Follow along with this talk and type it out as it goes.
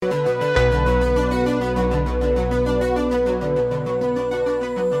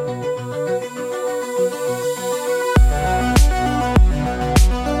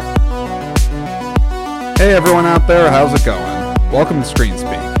out there, how's it going? Welcome to Screen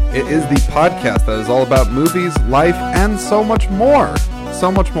Speak. It is the podcast that is all about movies, life, and so much more.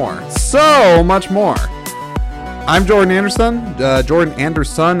 So much more. So much more. I'm Jordan Anderson. Jordan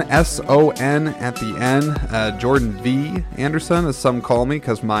Anderson, S-O-N at the end. Jordan V. Anderson, as some call me,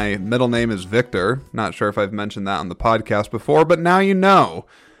 because my middle name is Victor. Not sure if I've mentioned that on the podcast before, but now you know.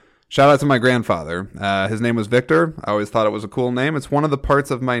 Shout out to my grandfather. His name was Victor. I always thought it was a cool name. It's one of the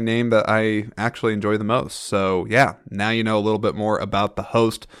parts of my name that I actually enjoy the most. So yeah, now you know a little bit more about the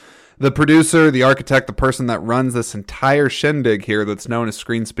host, the producer, the architect, the person that runs this entire shindig here that's known as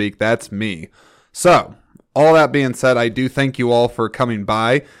Screen Speak. That's me. So all that being said, I do thank you all for coming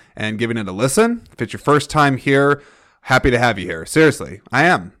by and giving it a listen. If it's your first time here, happy to have you here. Seriously, I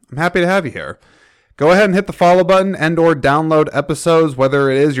am. I'm happy to have you here. Go ahead and hit the follow button and or download episodes,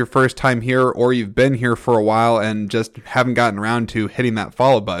 whether it is your first time here or you've been here for a while and just haven't gotten around to hitting that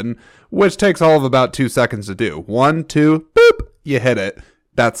follow button, which takes all of about 2 seconds to do. 1, 2, boop, you hit it.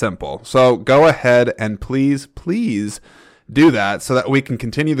 That simple. So go ahead and please do that so that we can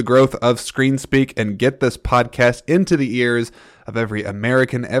continue the growth of Screen Speak and get this podcast into the ears of every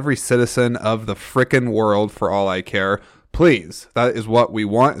American, every citizen of the frickin' world for all I care. Please, that is what we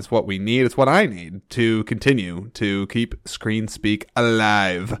want, it's what we need, it's what I need to continue to keep Screen Speak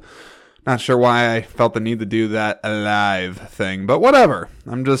alive. Not sure why I felt the need to do that alive thing, but whatever.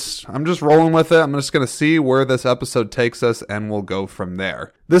 I'm just rolling with it. I'm just going to see where this episode takes us, and we'll go from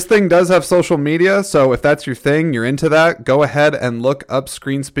there. This thing does have social media, so if that's your thing, you're into that, go ahead and look up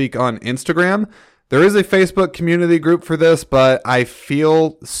Screen Speak on Instagram. There is a Facebook community group for this, but I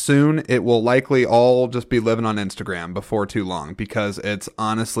feel soon it will likely all just be living on Instagram before too long because it's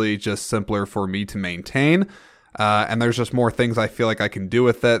honestly just simpler for me to maintain. And there's just more things I feel like I can do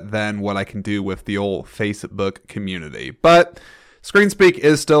with it than what I can do with the old Facebook community. But Screen Speak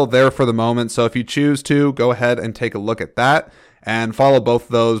is still there for the moment, so if you choose to, go ahead and take a look at that and follow both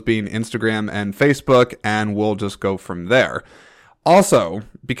of those, being Instagram and Facebook, and we'll just go from there. Also,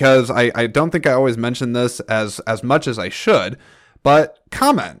 because I don't think I always mention this as much as I should, but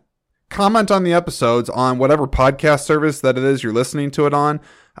comment on the episodes on whatever podcast service that it is you're listening to it on.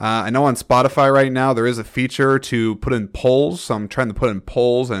 I know on Spotify right now there is a feature to put in polls, so I'm trying to put in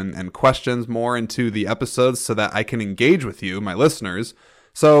polls and questions more into the episodes so that I can engage with you, my listeners.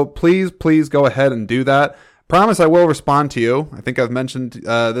 So please go ahead and do that. Promise I will respond to you. I think I've mentioned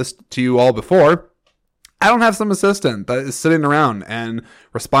this to you all before. I don't have some assistant that is sitting around and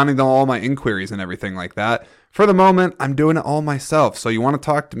responding to all my inquiries and everything like that. For the moment, I'm doing it all myself. So you want to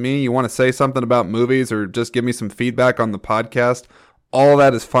talk to me, you want to say something about movies, or just give me some feedback on the podcast, all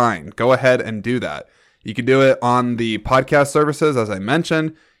that is fine. Go ahead and do that. You can do it on the podcast services, as I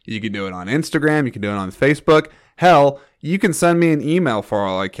mentioned. You can do it on Instagram. You can do it on Facebook. Hell, you can send me an email for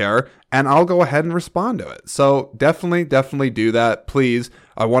all I care, and I'll go ahead and respond to it. So definitely do that, please.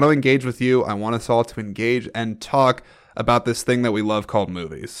 I want to engage with you. I want us all to engage and talk about this thing that we love called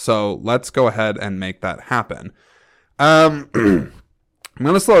movies. So let's go ahead and make that happen. I'm going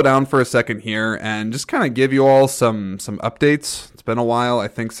to slow down for a second here and just kind of give you all some updates. It's been a while, I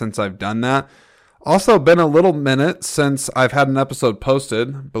think, since I've done that. Also been a little minute since I've had an episode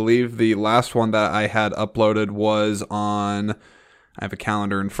posted. I believe the last one that I had uploaded was on, I have a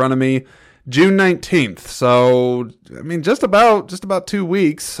calendar in front of me, June 19th. So, I mean, just about 2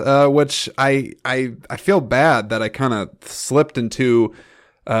 weeks, which I feel bad that I kind of slipped into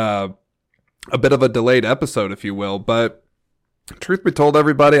a bit of a delayed episode, if you will. But truth be told,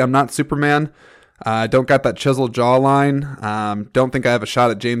 everybody, I'm not Superman. I don't got that chiseled jawline. Don't think I have a shot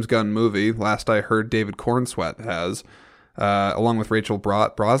at James Gunn movie. Last I heard, David Cornsweet has, along with Rachel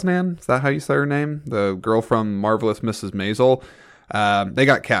Brosnahan. Is that how you say her name? The girl from Marvelous Mrs. Maisel. They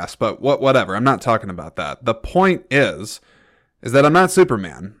got cast, but whatever. I'm not talking about that. The point is that I'm not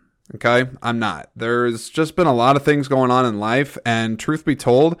Superman. Okay? I'm not. There's just been a lot of things going on in life, and truth be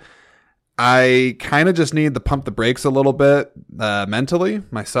told, I kind of just need to pump the brakes a little bit, mentally,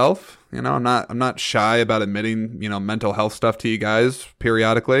 myself. You know, I'm not shy about admitting, mental health stuff to you guys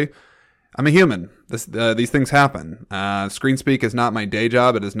periodically. I'm a human. These things happen. Screen Speak is not my day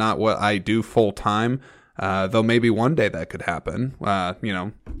job. It is not what I do full time. Though maybe one day that could happen.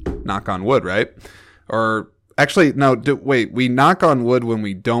 Knock on wood, right? Or actually, no, wait, we knock on wood when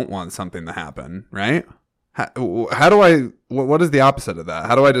we don't want something to happen, right? How do I, what is the opposite of that?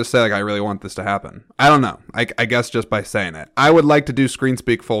 How do I just say, like, I really want this to happen? I don't know. I guess just by saying it. I would like to do Screen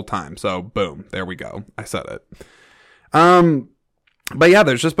Speak full time. So boom, there we go. I said it. But yeah,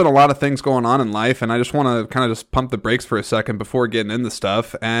 there's just been a lot of things going on in life, and I just want to kind of just pump the brakes for a second before getting into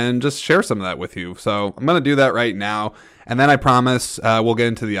stuff and just share some of that with you. So I'm going to do that right now, and then I promise we'll get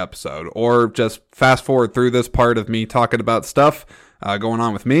into the episode, or just fast forward through this part of me talking about stuff going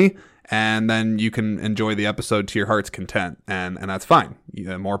on with me, and then you can enjoy the episode to your heart's content, and that's fine.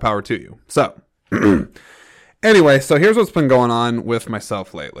 More power to you. So anyway, so here's what's been going on with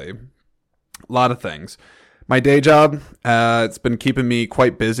myself lately. A lot of things. My day job, it's been keeping me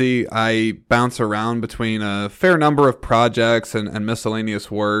quite busy. I bounce around between a fair number of projects and miscellaneous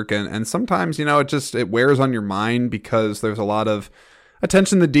work. And sometimes, it wears on your mind because there's a lot of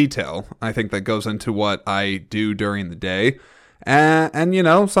attention to detail, I think, that goes into what I do during the day.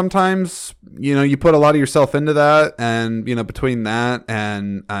 And sometimes, you put a lot of yourself into that. And, between that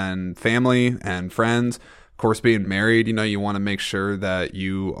and family and friends, course, being married, you want to make sure that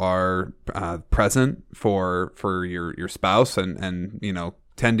you are present for your spouse and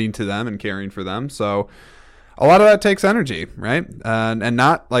tending to them and caring for them. So a lot of that takes energy, right? And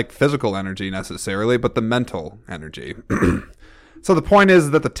not like physical energy necessarily, but the mental energy. So the point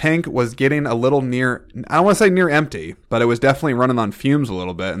is that the tank was getting a little I don't want to say near empty, but it was definitely running on fumes a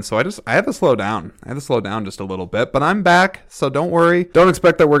little bit. And so I had to slow down. I had to slow down just a little bit, but I'm back. So don't worry. Don't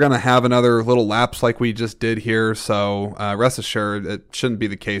expect that we're going to have another little lapse like we just did here. So rest assured, it shouldn't be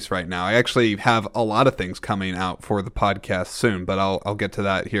the case right now. I actually have a lot of things coming out for the podcast soon, but I'll get to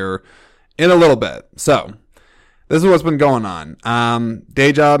that here in a little bit. So this is what's been going on.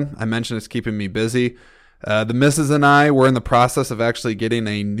 Day job, I mentioned, it's keeping me busy. The missus and I were in the process of actually getting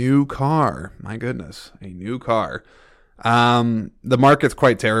a new car. My goodness, a new car. The market's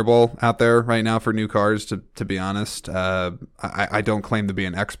quite terrible out there right now for new cars, to be honest. I don't claim to be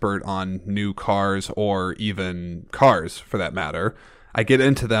an expert on new cars or even cars for that matter. I get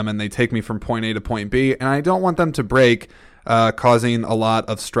into them and they take me from point A to point B, and I don't want them to break, causing a lot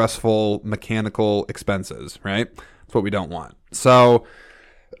of stressful mechanical expenses, right? That's what we don't want. So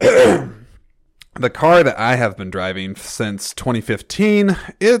the car that I have been driving since 2015,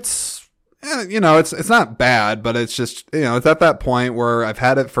 it's not bad, but it's just, it's at that point where I've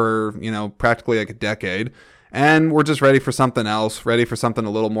had it for, practically like a decade, and we're just ready for something else, ready for something a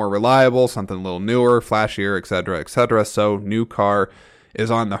little more reliable, something a little newer, flashier, etc., etc. So new car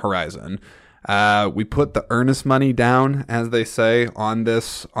is on the horizon. We put the earnest money down, as they say, on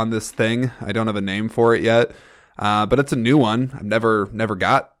this thing. I don't have a name for it yet, but it's a new one. I've never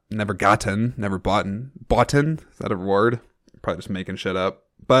bought. Is that a word? Probably just making shit up.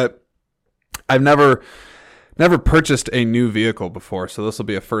 But I've never purchased a new vehicle before, so this will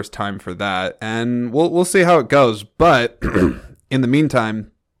be a first time for that, and we'll see how it goes. But in the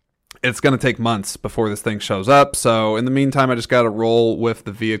meantime, it's going to take months before this thing shows up. So in the meantime, I just got to roll with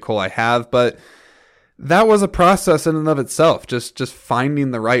the vehicle I have. But that was a process in and of itself, just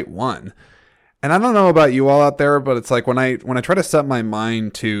finding the right one. And I don't know about you all out there, but it's like when I try to set my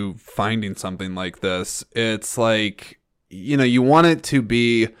mind to finding something like this, it's like, you want it to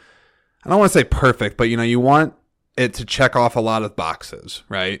be, I don't want to say perfect, but you want it to check off a lot of boxes,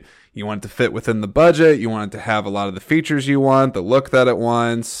 right? You want it to fit within the budget. You want it to have a lot of the features you want, the look that it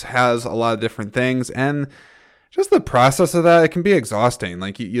wants, has a lot of different things. And just the process of that, it can be exhausting.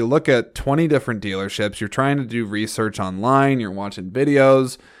 Like you look at 20 different dealerships, you're trying to do research online, you're watching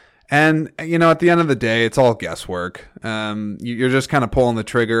videos. And, at the end of the day, it's all guesswork. You're just kind of pulling the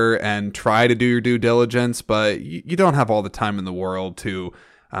trigger and try to do your due diligence, but you don't have all the time in the world to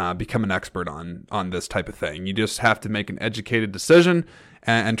become an expert on this type of thing. You just have to make an educated decision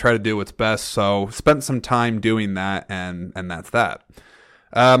and try to do what's best. So spent some time doing that, and that's that.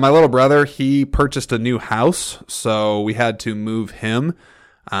 My little brother, he purchased a new house, so we had to move him.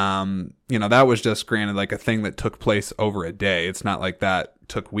 That was just granted like a thing that took place over a day. It's not like that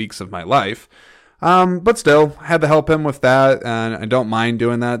took weeks of my life. But still, I had to help him with that, and I don't mind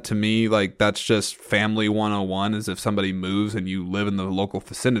doing that. To me, like, that's just family 101, is if somebody moves and you live in the local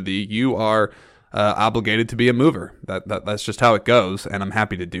vicinity, you are obligated to be a mover. That's just how it goes, and I'm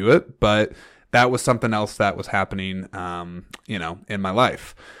happy to do it. But that was something else that was happening, in my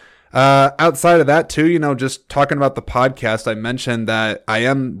life. Outside of that too, just talking about the podcast, I mentioned that I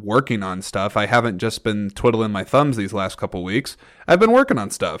am working on stuff. I haven't just been twiddling my thumbs these last couple weeks. I've been working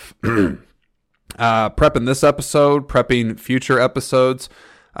on stuff. Prepping this episode, prepping future episodes,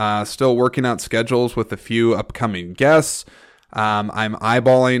 still working out schedules with a few upcoming guests. I'm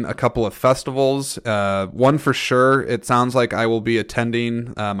eyeballing a couple of festivals. One for sure, it sounds like I will be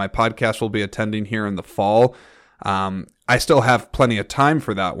attending, my podcast will be attending here in the fall. I still have plenty of time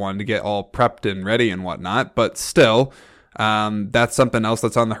for that one to get all prepped and ready and whatnot, but still, that's something else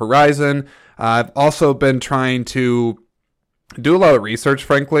that's on the horizon. I've also been trying to do a lot of research,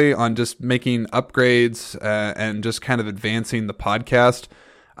 frankly, on just making upgrades and just kind of advancing the podcast.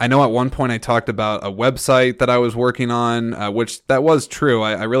 I know at one point I talked about a website that I was working on, which that was true.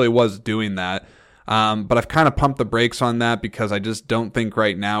 I really was doing that. But I've kind of pumped the brakes on that because I just don't think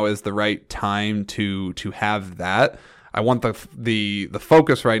right now is the right time to have that. I want the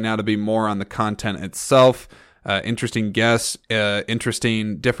focus right now to be more on the content itself, interesting guests,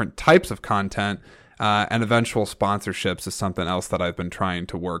 interesting different types of content, and eventual sponsorships is something else that I've been trying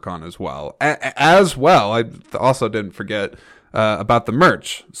to work on as well. As well, I also didn't forget about the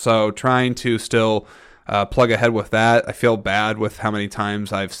merch. So trying to still plug ahead with that. I feel bad with how many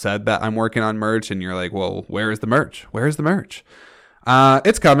times I've said that I'm working on merch, and you're like, well, where is the merch? Where is the merch?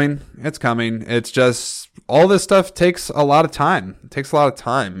 It's coming. It's coming. It's just all this stuff takes a lot of time. It takes a lot of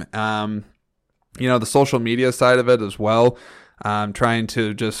time. The social media side of it as well. I'm trying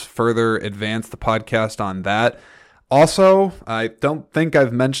to just further advance the podcast on that. Also, I don't think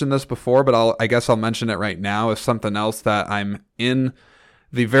I've mentioned this before, but I guess I'll mention it right now as something else that I'm in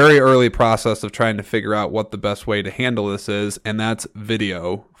the very early process of trying to figure out what the best way to handle this is, and that's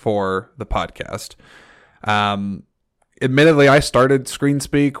video for the podcast. Admittedly, I started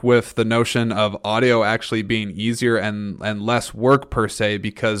ScreenSpeak with the notion of audio actually being easier and less work per se,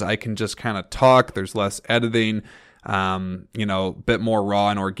 because I can just kind of talk. There's less editing, a bit more raw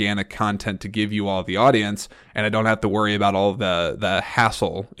and organic content to give you all the audience, and I don't have to worry about all the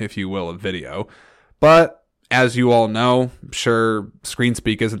hassle, if you will, of video. But as you all know, I'm sure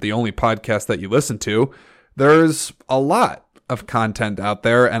ScreenSpeak isn't the only podcast that you listen to. There's a lot of content out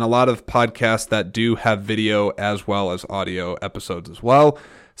there and a lot of podcasts that do have video as well as audio episodes as well.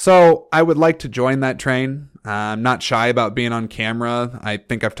 So I would like to join that train. I'm not shy about being on camera. I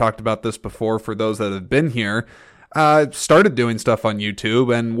think I've talked about this before for those that have been here. Started doing stuff on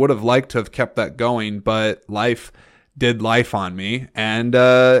YouTube and would have liked to have kept that going, but life did life on me. And,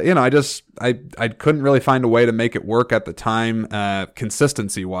 I couldn't really find a way to make it work at the time,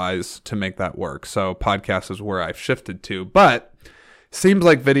 consistency wise, to make that work. So podcast is where I've shifted to, but seems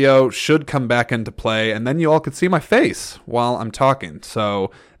like video should come back into play, and then you all could see my face while I'm talking.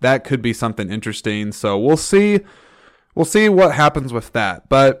 So that could be something interesting. So we'll see what happens with that.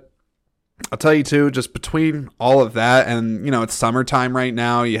 But I'll tell you too, just between all of that and, it's summertime right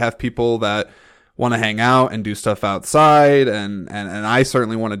now, you have people that want to hang out and do stuff outside, and I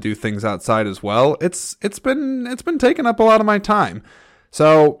certainly want to do things outside as well. It's been taking up a lot of my time.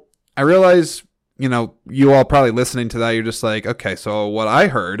 So I realize, you all probably listening to that, you're just like, okay, so what I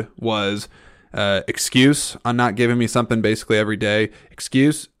heard was excuse on not giving me something basically every day.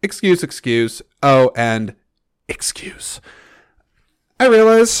 Excuse. Oh, and excuse. I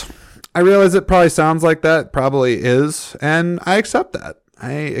realize it probably sounds like that, probably is, and I accept that.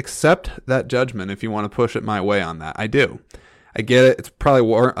 I accept that judgment if you want to push it my way on that. I do. I get it. It's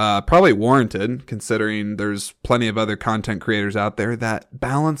probably warranted, considering there's plenty of other content creators out there that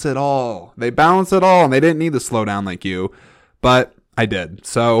balance it all. They balance it all, and they didn't need to slow down like you, but I did.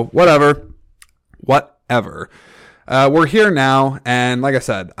 So whatever. We're here now, and like I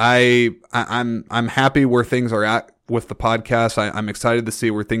said, I'm happy where things are at with the podcast. I'm excited to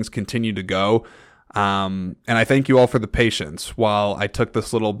see where things continue to go. And I thank you all for the patience while I took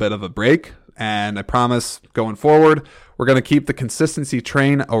this little bit of a break, and I promise going forward, we're going to keep the consistency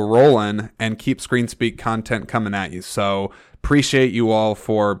train a-rolling and keep ScreenSpeak content coming at you. So appreciate you all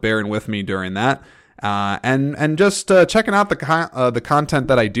for bearing with me during that. And just checking out the content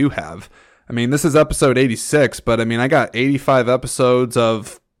that I do have. I mean, this is episode 86, but I mean, I got 85 episodes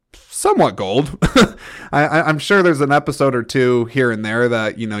of somewhat gold. I'm sure there's an episode or two here and there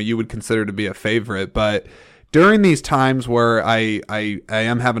that, you would consider to be a favorite, but during these times where I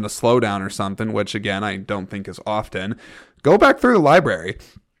am having a slowdown or something, which again, I don't think is often, go back through the library.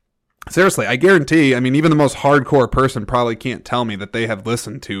 Seriously, I guarantee, even the most hardcore person probably can't tell me that they have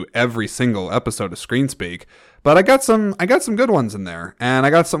listened to every single episode of ScreenSpeak, but I got some good ones in there, and I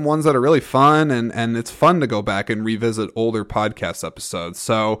got some ones that are really fun, and it's fun to go back and revisit older podcast episodes.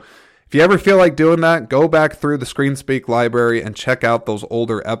 So if you ever feel like doing that, go back through the ScreenSpeak library and check out those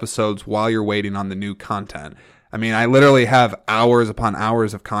older episodes while you're waiting on the new content. I literally have hours upon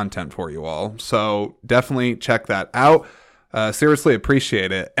hours of content for you all, so definitely check that out. Seriously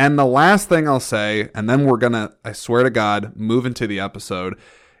appreciate it. And the last thing I'll say, and then we're gonna, I swear to God, move into the episode,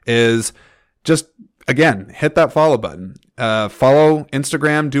 is just, again, hit that follow button. Follow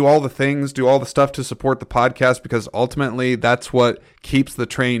Instagram, do all the things, do all the stuff to support the podcast, because ultimately that's what keeps the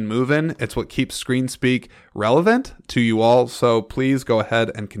train moving. It's what keeps ScreenSpeak relevant to you all. So please go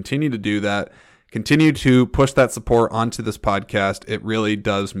ahead and continue to do that. Continue to push that support onto this podcast. It really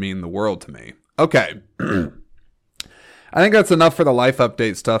does mean the world to me. Okay. I think that's enough for the life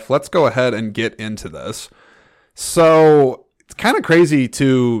update stuff. Let's go ahead and get into this. So it's kind of crazy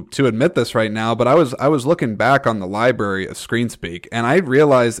to admit this right now, but I was looking back on the library of ScreenSpeak, and I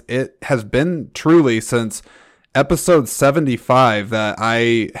realized it has been truly since episode 75 that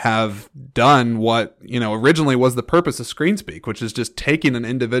I have done what, originally was the purpose of ScreenSpeak, which is just taking an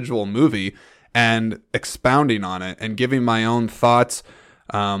individual movie and expounding on it and giving my own thoughts,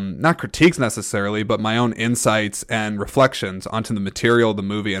 not critiques necessarily, but my own insights and reflections onto the material of the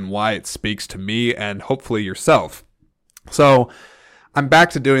movie and why it speaks to me and hopefully yourself. So I'm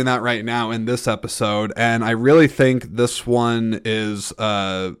back to doing that right now in this episode, and I really think this one is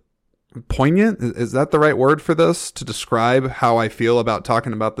poignant. Is that the right word for this to describe how I feel about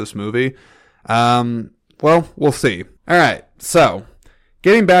talking about this movie? Well, we'll see. All right, so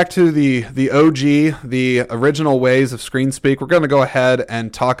getting back to the OG, the original ways of ScreenSpeak, we're going to go ahead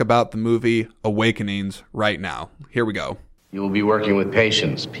and talk about the movie Awakenings right now. Here we go. You will be working with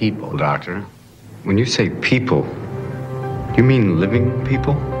patients, people, Doctor. When you say people, you mean living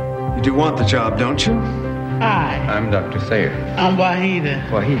people? You do want the job, don't you? Hi, I'm Dr. Thayer. I'm Wahida.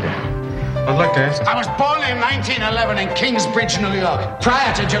 Wahida. I'd like to ask... I was born in 1911 in Kingsbridge, New York.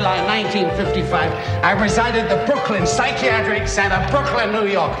 Prior to July 1955, I resided at the Brooklyn Psychiatric Center, Brooklyn, New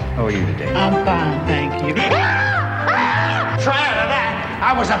York. How are you today? I'm fine, thank you. Prior to that,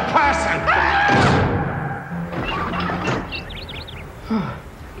 I was a person.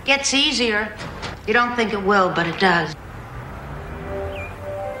 It gets easier. You don't think it will, but it does.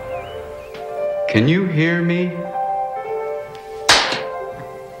 Can you hear me?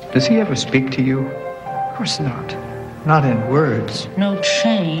 Does he ever speak to you? Of course not. Not in words. No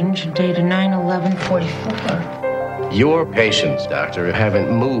change, dated 9/11/44. Your patients, Doctor,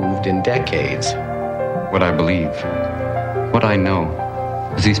 haven't moved in decades. What I believe, what I know,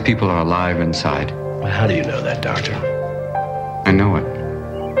 is these people are alive inside. Well, how do you know that, Doctor? I know it.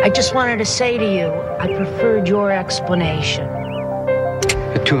 I just wanted to say to you, I preferred your explanation.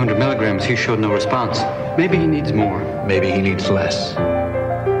 At 200 milligrams, he showed no response. Maybe he needs more. Maybe he needs less.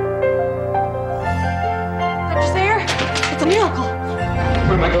 Dr. Thayer, it's a miracle.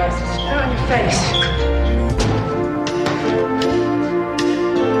 Where are my glasses? They're on your face.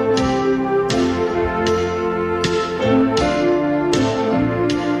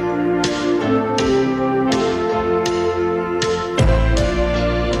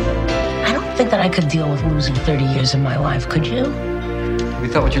 I don't think that I could deal with losing 30 years of my life, could you? Have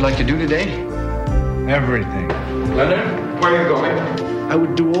you thought what you'd like to do today? Everything. Leonard, where are you going? I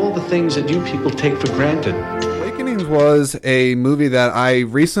would do all the things that you people take for granted. Awakenings was a movie that I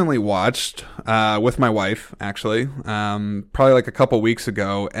recently watched with my wife, actually, probably like a couple weeks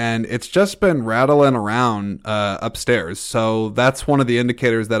ago, and it's just been rattling around upstairs. So that's one of the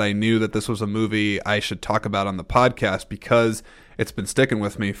indicators that I knew that this was a movie I should talk about on the podcast, because it's been sticking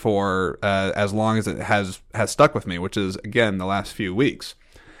with me for as long as it has stuck with me, which is, again, the last few weeks.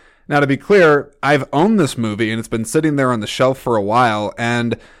 Now, to be clear, I've owned this movie, and it's been sitting there on the shelf for a while,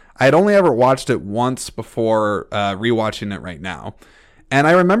 and I had only ever watched it once before rewatching it right now. And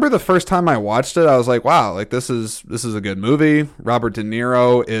I remember the first time I watched it, I was like, wow, like this is a good movie. Robert De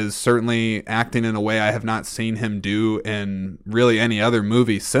Niro is certainly acting in a way I have not seen him do in really any other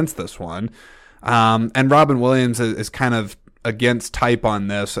movie since this one. And Robin Williams is kind of against type on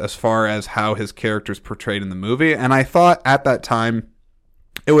this as far as how his character's portrayed in the movie. And I thought at that time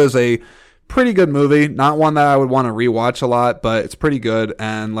it was a pretty good movie, not one that I would want to rewatch a lot, but it's pretty good,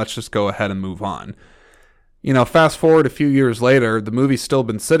 and let's just go ahead and move on. You know, fast forward a few years later, the movie's still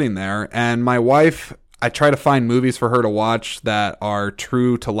been sitting there, and my wife, I try to find movies for her to watch that are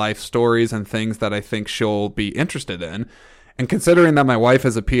true to life stories and things that I think she'll be interested in. And considering that my wife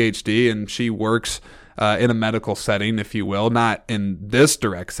has a PhD and she works in a medical setting, if you will, not in this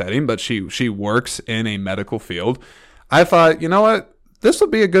direct setting, but she works in a medical field, I thought, you know what? This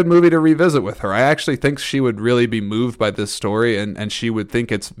would be a good movie to revisit with her. I actually think she would really be moved by this story, and she would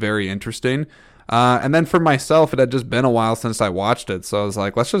think it's very interesting. And then for myself, it had just been a while since I watched it, so I was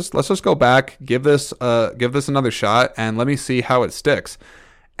like, let's just go back, give this another shot, and let me see how it sticks.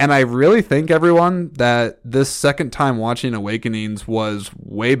 And I really think, everyone, that this second time watching Awakenings was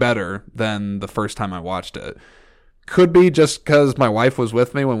way better than the first time I watched it. Could be just because my wife was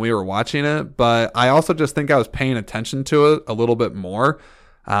with me when we were watching it, but I also just think I was paying attention to it a little bit more.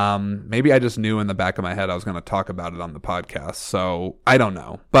 Maybe I just knew in the back of my head I was going to talk about it on the podcast, so I don't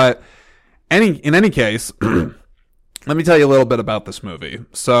know. But in any case, let me tell you a little bit about this movie.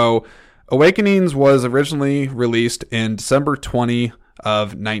 So Awakenings was originally released in December 20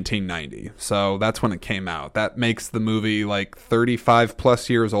 of 1990. So that's when it came out. That makes the movie like 35 plus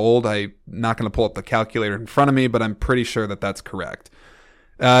years old. I'm not going to pull up the calculator in front of me, but I'm pretty sure that that's correct.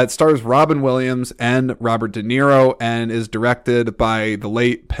 It stars Robin Williams and Robert De Niro and is directed by the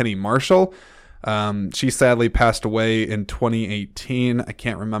late Penny Marshall. She sadly passed away in 2018. I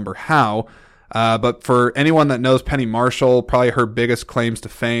can't remember how. But for anyone that knows Penny Marshall, probably her biggest claims to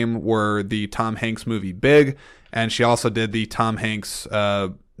fame were the Tom Hanks movie Big. And she also did the Tom Hanks,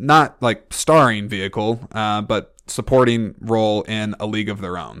 not like starring vehicle, but supporting role in A League of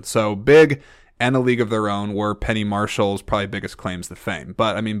Their Own. So Big and A League of Their Own were Penny Marshall's probably biggest claims to fame.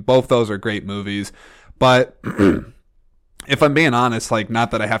 But I mean, both those are great movies. But if I'm being honest, like, not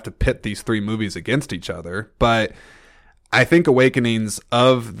that I have to pit these three movies against each other, but I think Awakenings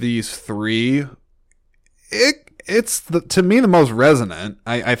of these three, it's to me the most resonant.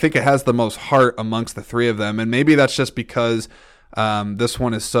 I think it has the most heart amongst the three of them, and maybe that's just because this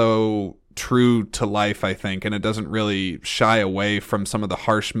one is so true to life, I think, and it doesn't really shy away from some of the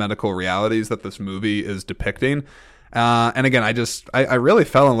harsh medical realities that this movie is depicting. And again, I really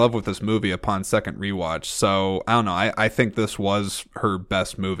fell in love with this movie upon second rewatch. So I don't know. I think this was her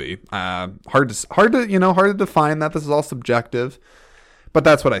best movie. Hard to define that. This is all subjective, but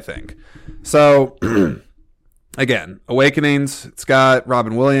that's what I think. So again, Awakenings. It's got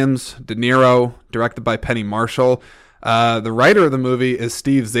Robin Williams, De Niro, directed by Penny Marshall. The writer of the movie is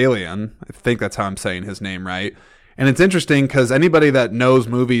Steve Zaillian. I think that's how I'm saying his name right. And it's interesting because anybody that knows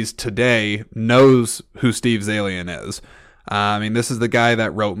movies today knows who Steve Zaillian is. I mean, this is the guy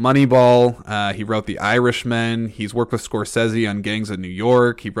that wrote Moneyball. He wrote The Irishman. He's worked with Scorsese on Gangs of New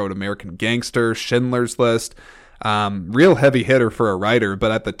York. He wrote American Gangster, Schindler's List. Real heavy hitter for a writer.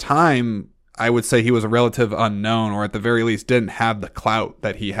 But at the time, I would say he was a relative unknown, or at the very least didn't have the clout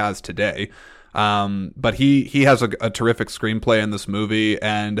that he has today. But he has a terrific screenplay in this movie,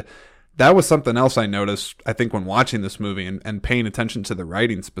 and that was something else I noticed, I think, when watching this movie and paying attention to the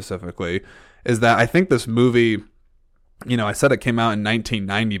writing specifically, is that I think this movie, you know, I said it came out in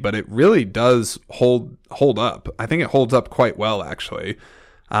 1990, but it really does hold up. I think it holds up quite well, actually.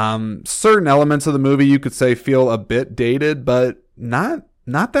 Certain elements of the movie you could say feel a bit dated, but not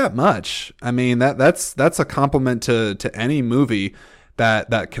that much. I mean, that's a compliment to any movie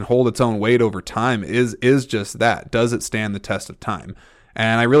that can hold its own weight over time is just that. Does it stand the test of time?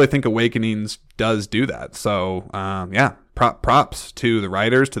 And I really think Awakenings does do that. So, props to the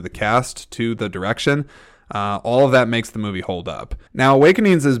writers, to the cast, to the direction. All of that makes the movie hold up. Now,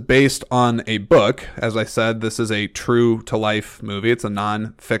 Awakenings is based on a book. As I said, this is a true-to-life movie. It's a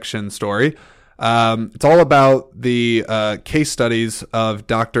non-fiction story. It's all about the case studies of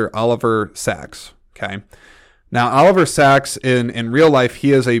Dr. Oliver Sacks. Okay. Now, Oliver Sacks, in real life,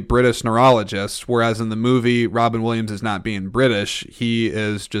 he is a British neurologist, whereas in the movie, Robin Williams is not being British. He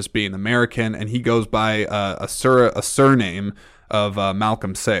is just being American, and he goes by a surname of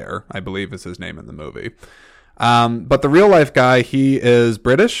Malcolm Sayer, I believe is his name in the movie. But the real-life guy, he is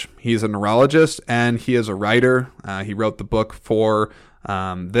British. He's a neurologist, and he is a writer. He wrote the book for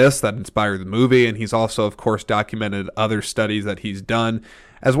that inspired the movie, and he's also, of course, documented other studies that he's done,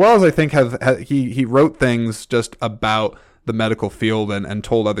 as well as I think he wrote things just about the medical field and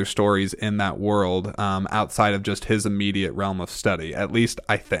told other stories in that world outside of just his immediate realm of study, at least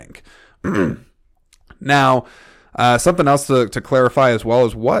I think. Now, something else to clarify as well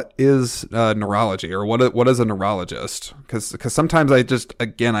is what is neurology, or what is a neurologist? Because sometimes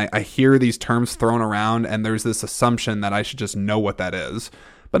I hear these terms thrown around and there's this assumption that I should just know what that is.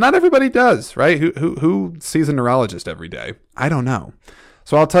 But not everybody does, right? Who sees a neurologist every day? I don't know.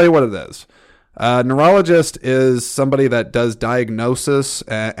 So I'll tell you what it is. Neurologist is somebody that does diagnosis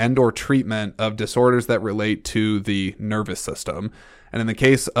and or treatment of disorders that relate to the nervous system. And in the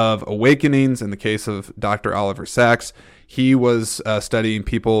case of Awakenings, in the case of Dr. Oliver Sacks, he was studying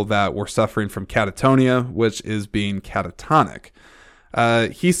people that were suffering from catatonia, which is being catatonic.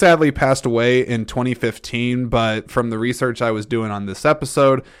 He sadly passed away in 2015, but from the research I was doing on this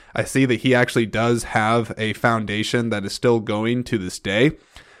episode, I see that he actually does have a foundation that is still going to this day.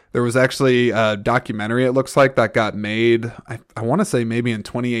 There was actually a documentary, it looks like, that got made, I want to say maybe in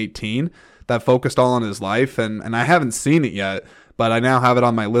 2018, that focused all on his life, and I haven't seen it yet, but I now have it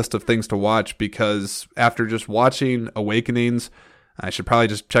on my list of things to watch, because after just watching Awakenings, I should probably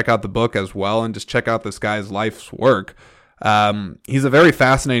just check out the book as well and just check out this guy's life's work. He's a very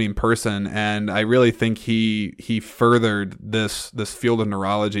fascinating person, and I really think he furthered this field of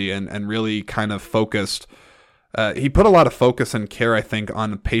neurology and really kind of focused. He put a lot of focus and care, I think,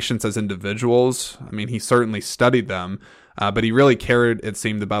 on patients as individuals. I mean, he certainly studied them, but he really cared, it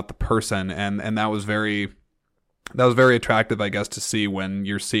seemed, about the person, and that was very that was very attractive, I guess, to see when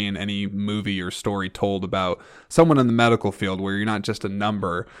you're seeing any movie or story told about someone in the medical field where you're not just a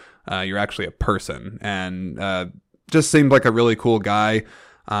number, you're actually a person. And just seemed like a really cool guy,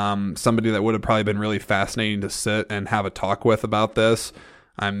 somebody that would have probably been really fascinating to sit and have a talk with about this.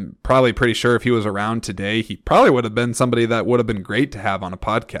 I'm probably pretty sure if he was around today, he probably would have been somebody that would have been great to have on a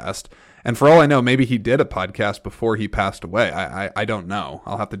podcast. And for all I know, maybe he did a podcast before he passed away. I don't know.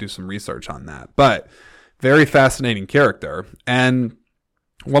 I'll have to do some research on that. But very fascinating character. And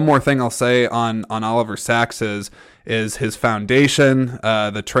one more thing I'll say on Oliver Sacks is his foundation,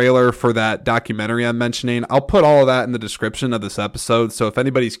 the trailer for that documentary I'm mentioning. I'll put all of that in the description of this episode. So if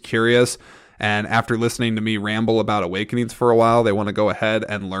anybody's curious and after listening to me ramble about Awakenings for a while, they want to go ahead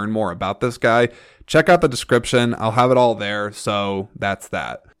and learn more about this guy, check out the description. I'll have it all there. So that's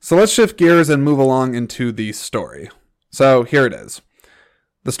that. So let's shift gears and move along into the story. So here it is.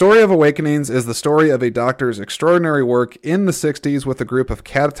 The story of Awakenings is the story of a doctor's extraordinary work in the 60s with a group of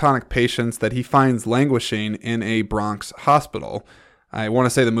catatonic patients that he finds languishing in a Bronx hospital. I want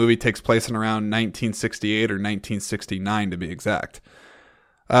to say the movie takes place in around 1968 or 1969 to be exact.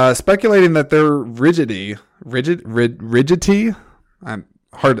 Speculating that their rigidity, I'm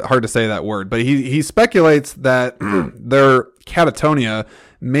hard to say that word, but he speculates that their catatonia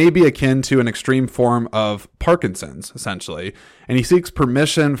may be akin to an extreme form of Parkinson's, essentially. And he seeks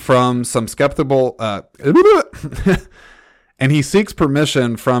permission from some skeptical, and he seeks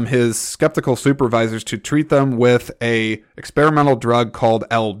permission from his skeptical supervisors to treat them with a experimental drug called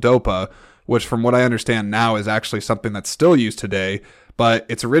L-Dopa, which from what I understand now is actually something that's still used today. But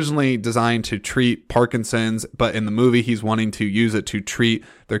it's originally designed to treat Parkinson's, but in the movie, he's wanting to use it to treat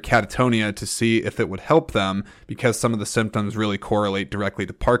their catatonia to see if it would help them because some of the symptoms really correlate directly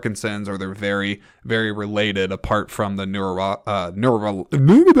to Parkinson's or they're very, very related apart from the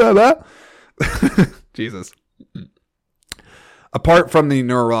Jesus. Apart from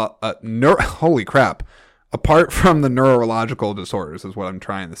the holy crap. Apart from the neurological disorders is what I'm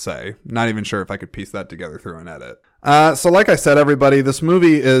trying to say. Not even sure if I could piece that together through an edit. So like I said, everybody, this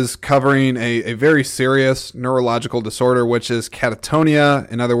movie is covering a very serious neurological disorder, which is catatonia.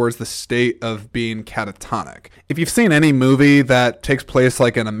 In other words, the state of being catatonic. If you've seen any movie that takes place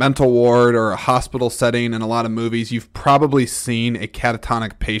like in a mental ward or a hospital setting in a lot of movies, you've probably seen a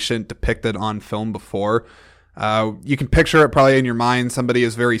catatonic patient depicted on film before. You can picture it probably in your mind. Somebody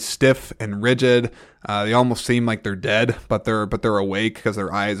is very stiff and rigid. They almost seem like they're dead, but they're awake because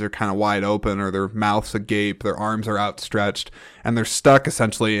their eyes are kind of wide open or their mouth's agape. Their arms are outstretched and they're stuck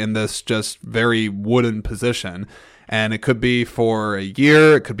essentially in this just very wooden position. And it could be for a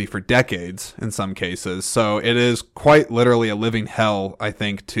year. It could be for decades in some cases. So it is quite literally a living hell, I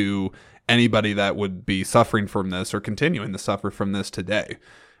think, to anybody that would be suffering from this or continuing to suffer from this today.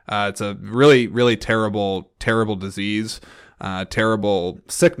 It's a really, really terrible, terrible disease, terrible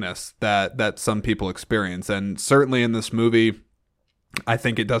sickness that some people experience. And certainly in this movie, I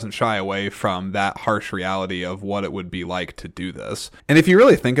think it doesn't shy away from that harsh reality of what it would be like to do this. And if you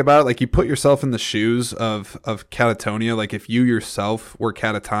really think about it, like you put yourself in the shoes of catatonia, like if you yourself were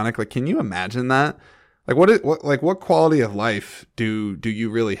catatonic, like can you imagine that? Like what quality of life do you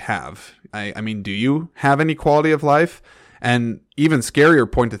really have? I mean, do you have any quality of life? And even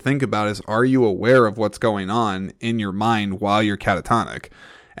scarier point to think about is, are you aware of what's going on in your mind while you're catatonic?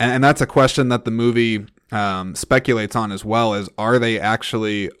 And that's a question that the movie speculates on as well, is are they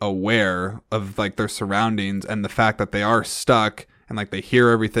actually aware of like their surroundings and the fact that they are stuck and like they hear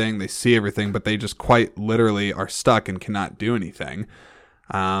everything, they see everything, but they just quite literally are stuck and cannot do anything.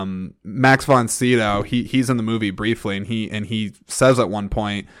 Max von Sydow, he's in the movie briefly, and he says at one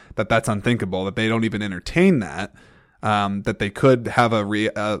point that that's unthinkable, that they don't even entertain that. That they could have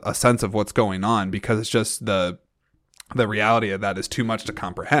a sense of what's going on because it's just the reality of that is too much to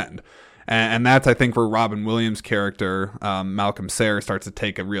comprehend. And that's, I think, where Robin Williams' character, Malcolm Sayre, starts to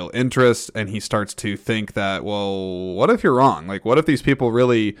take a real interest, and he starts to think that, well, what if you're wrong? Like, what if these people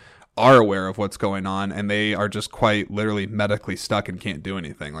really are aware of what's going on and they are just quite literally medically stuck and can't do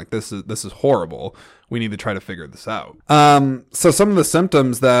anything? Like, this is horrible. We need to try to figure this out. So some of the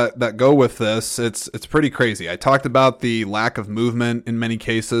symptoms that go with this, it's pretty crazy. I talked about the lack of movement in many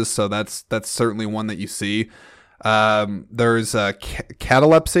cases, so that's certainly one that you see. There's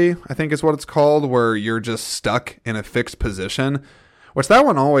catalepsy, I think is what it's called, where you're just stuck in a fixed position. Which that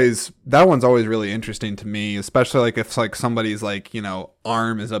one's always really interesting to me, especially like if like somebody's like, you know,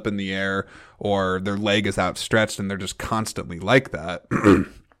 arm is up in the air or their leg is outstretched and they're just constantly like that.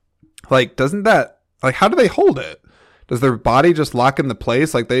 Like, doesn't that, like, how do they hold it? Does their body just lock into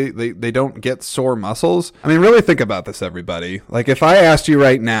place? Like they don't get sore muscles? I mean, really think about this, everybody. Like if I asked you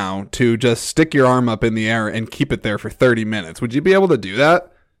right now to just stick your arm up in the air and keep it there for 30 minutes, would you be able to do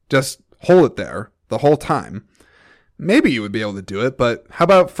that? Just hold it there the whole time. Maybe you would be able to do it, but how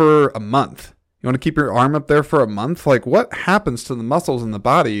about for a month? You want to keep your arm up there for a month? Like what happens to the muscles in the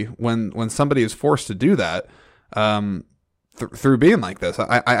body when somebody is forced to do that through being like this?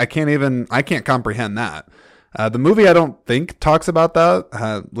 I can't comprehend that. The movie, I don't think, talks about that,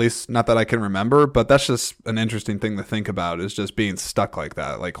 at least not that I can remember, but that's just an interesting thing to think about, is just being stuck like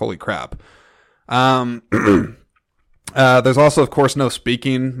that. Like, holy crap. There's also, of course, no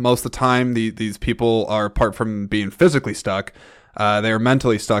speaking most of the time. These people are, apart from being physically stuck, they are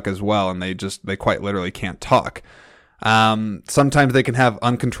mentally stuck as well, and they quite literally can't talk. Sometimes they can have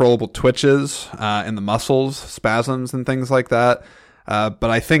uncontrollable twitches in the muscles, spasms, and things like that. But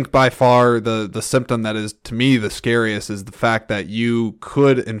I think by far the symptom that is, to me, the scariest is the fact that you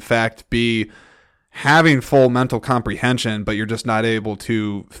could, in fact, be having full mental comprehension, but you're just not able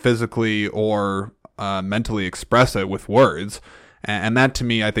to physically or mentally express it with words. And that, to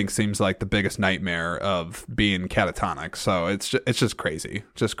me, I think seems like the biggest nightmare of being catatonic. So it's just crazy,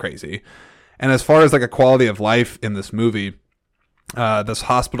 just crazy. And as far as like a quality of life in this movie, this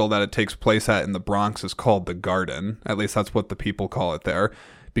hospital that it takes place at in the Bronx is called the Garden. At least that's what the people call it there,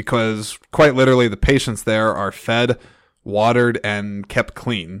 because quite literally the patients there are fed, watered, and kept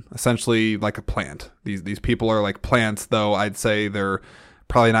clean, essentially like a plant. These people are like plants, though I'd say they're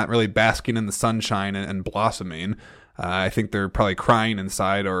probably not really basking in the sunshine and blossoming. I think they're probably crying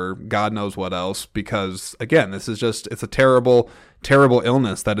inside or God knows what else, because again, it's a terrible, terrible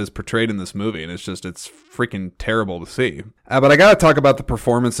illness that is portrayed in this movie. And it's freaking terrible to see. But I got to talk about the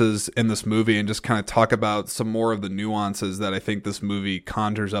performances in this movie and just kind of talk about some more of the nuances that I think this movie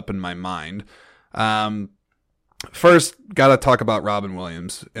conjures up in my mind. First, got to talk about Robin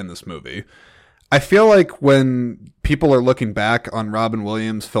Williams in this movie. I feel like when people are looking back on Robin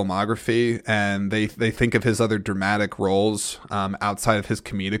Williams' filmography and they think of his other dramatic roles outside of his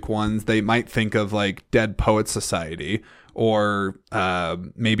comedic ones, they might think of like Dead Poets Society or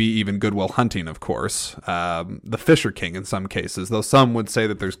maybe even Good Will Hunting, of course, The Fisher King in some cases, though some would say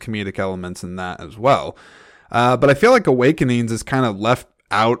that there's comedic elements in that as well. But I feel like Awakenings is kind of left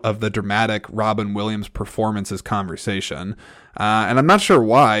out of the dramatic Robin Williams performances conversation. And I'm not sure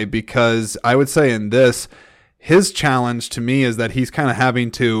why, because I would say in this, his challenge to me is that he's kind of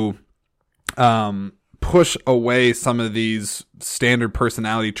having to push away some of these standard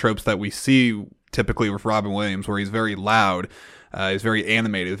personality tropes that we see typically with Robin Williams, where he's very loud, he's very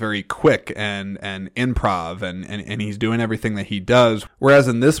animated, very quick and improv, and he's doing everything that he does. Whereas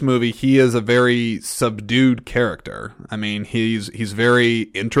in this movie, he is a very subdued character. I mean, he's very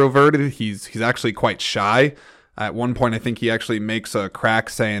introverted. He's actually quite shy. At one point, I think he actually makes a crack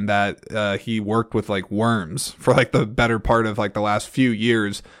saying that he worked with like worms for like the better part of like the last few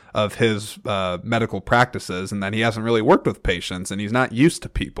years of his medical practices, and that he hasn't really worked with patients and he's not used to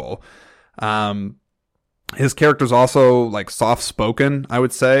people. His character's also like soft-spoken, I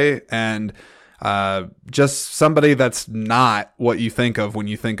would say, and just somebody that's not what you think of when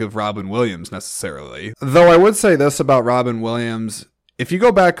you think of Robin Williams necessarily. Though I would say this about Robin Williams: if you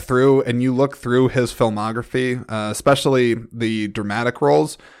go back through and you look through his filmography, especially the dramatic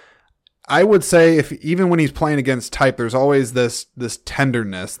roles, I would say even when he's playing against type, there's always this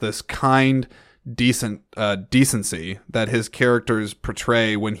tenderness, this kind, decency that his characters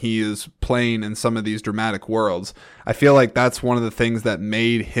portray when he is playing in some of these dramatic worlds. I feel like that's one of the things that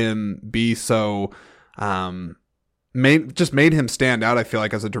made him be so, made him stand out, I feel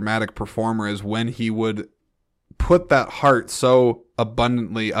like, as a dramatic performer, is when he would put that heart so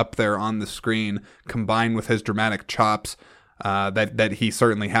abundantly up there on the screen, combined with his dramatic chops that he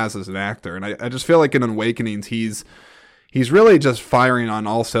certainly has as an actor. And I just feel like in Awakenings, he's really just firing on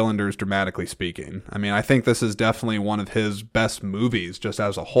all cylinders, dramatically speaking. I mean, I think this is definitely one of his best movies just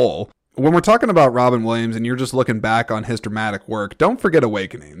as a whole. When we're talking about Robin Williams and you're just looking back on his dramatic work, don't forget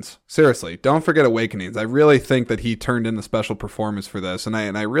Awakenings. Seriously, don't forget Awakenings. I really think that he turned in the special performance for this, and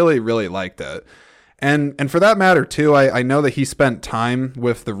I really, really liked it. And for that matter, too, I know that he spent time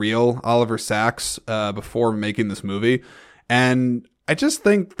with the real Oliver Sacks before making this movie. And I just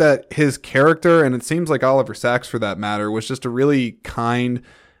think that his character, and it seems like Oliver Sacks for that matter, was just a really kind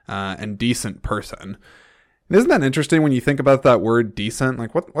and decent person. And isn't that interesting when you think about that word decent?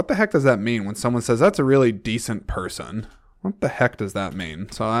 Like, what the heck does that mean when someone says that's a really decent person? What the heck does that mean?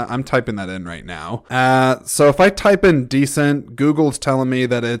 So I'm typing that in right now. So if I type in decent, Google's telling me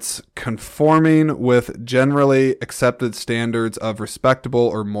that it's conforming with generally accepted standards of respectable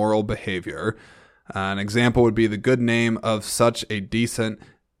or moral behavior. An example would be the good name of such a decent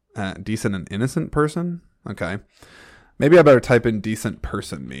and innocent person. Okay. Maybe I better type in decent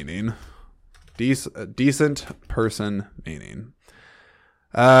person meaning. Decent person meaning.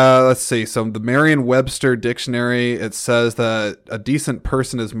 Let's see. So the Merriam-Webster dictionary, it says that a decent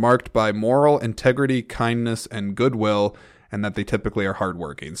person is marked by moral integrity, kindness, and goodwill, and that they typically are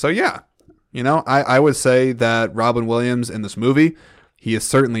hardworking. So yeah, I would say that Robin Williams in this movie, he is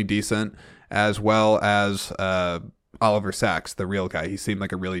certainly decent, as well as Oliver Sacks, the real guy. He seemed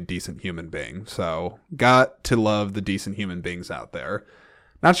like a really decent human being. So got to love the decent human beings out there.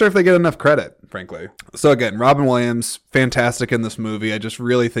 Not sure if they get enough credit, frankly. So again, Robin Williams, fantastic in this movie. I just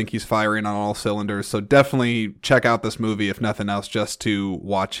really think he's firing on all cylinders. So definitely check out this movie, if nothing else, just to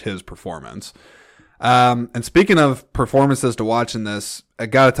watch his performance. And speaking of performances to watch in this, I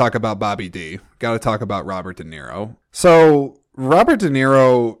got to talk about Bobby D. Got to talk about Robert De Niro. So Robert De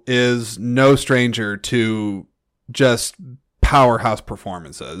Niro is no stranger to just powerhouse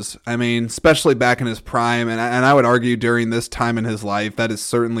performances. I mean, especially back in his prime, and I would argue during this time in his life, that is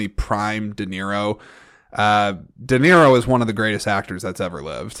certainly prime De Niro. De Niro is one of the greatest actors that's ever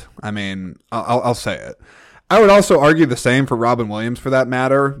lived. I mean, I'll say it. I would also argue the same for Robin Williams, for that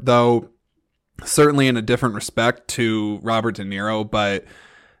matter, though certainly in a different respect to Robert De Niro. But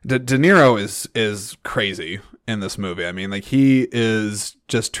De Niro is crazy in this movie. I mean, like, he is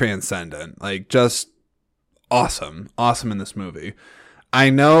just transcendent, like just awesome in this movie. I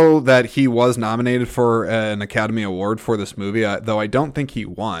know that he was nominated for an Academy Award for this movie, though I don't think he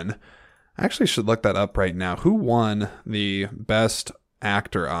won. I actually should look that up right now. Who won the Best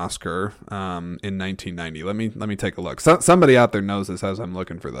Actor Oscar in 1990? Let me take a look. Somebody out there knows this as I'm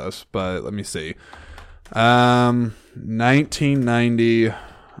looking for this, but let me see. 1990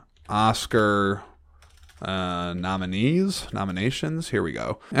 Oscar nominations. Here we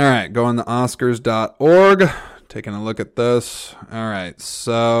go. All right, going to Oscars.org. Taking a look at this. All right,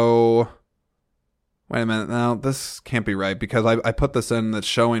 so wait a minute. Now this can't be right because I put this in that's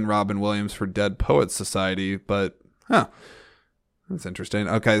showing Robin Williams for Dead Poets Society, but that's interesting.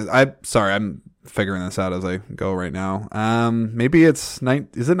 Okay, I'm figuring this out as I go right now. Maybe is it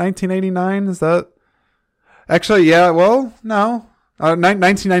 1989? Is that actually? Yeah. Well, no.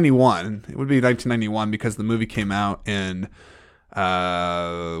 1991. It would be 1991 because the movie came out in, what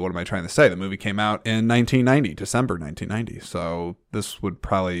am I trying to say? The movie came out in 1990, December 1990. So this would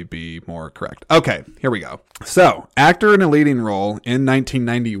probably be more correct. Okay, here we go. So, actor in a leading role in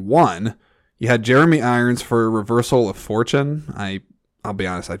 1991, you had Jeremy Irons for Reversal of Fortune. I'll be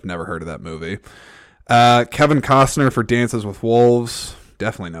honest, I've never heard of that movie. Kevin Costner for Dances with Wolves.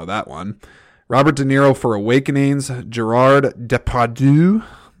 Definitely know that one. Robert De Niro for Awakenings, Gerard Depardieu,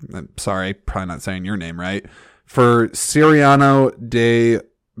 I'm sorry, probably not saying your name right, for Cyrano de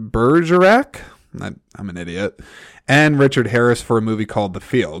Bergerac, I'm an idiot, and Richard Harris for a movie called The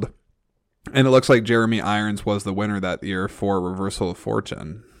Field. And it looks like Jeremy Irons was the winner that year for Reversal of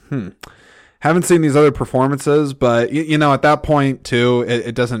Fortune. Haven't seen these other performances, but at that point too,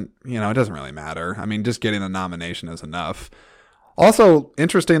 it doesn't really matter. I mean, just getting a nomination is enough. Also,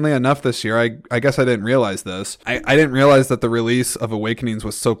 interestingly enough, this year, I guess I didn't realize this. I didn't realize that the release of Awakenings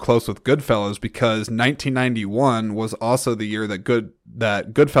was so close with Goodfellas because 1991 was also the year that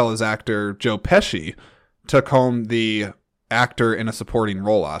Goodfellas actor Joe Pesci took home the actor in a supporting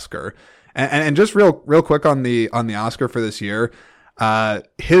role Oscar. And just real quick on the Oscar for this year,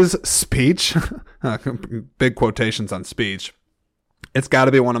 his speech, big quotations on speech, it's got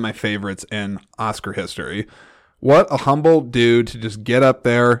to be one of my favorites in Oscar history. What a humble dude to just get up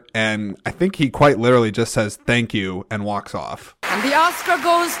there, and I think he quite literally just says thank you and walks off. And the Oscar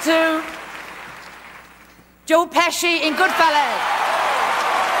goes to Joe Pesci in Goodfellas.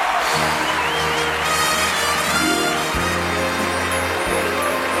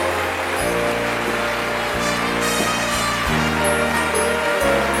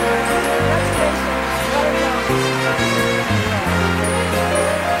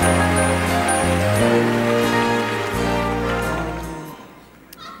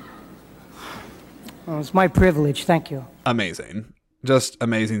 It's my privilege. Thank you. Amazing. Just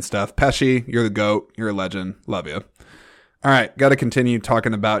amazing stuff. Pesci, you're the GOAT. You're a legend. Love you. All right. Got to continue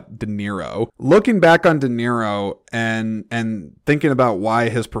talking about De Niro. Looking back on De Niro and thinking about why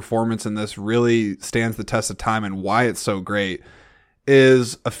his performance in this really stands the test of time and why it's so great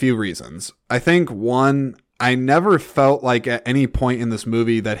is a few reasons. I think one, I never felt like at any point in this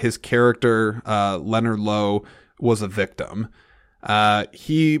movie that his character, Leonard Lowe, was a victim.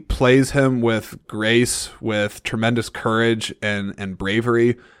 He plays him with grace, with tremendous courage and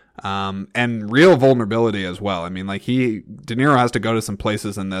bravery. And real vulnerability as well. I mean, like De Niro has to go to some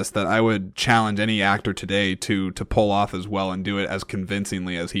places in this that I would challenge any actor today to pull off as well and do it as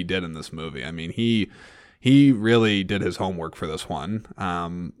convincingly as he did in this movie. I mean, he really did his homework for this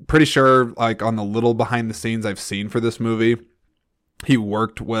one. Pretty sure, like, on the little behind the scenes I've seen for this movie, he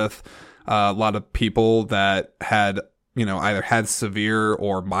worked with a lot of people that had, either had severe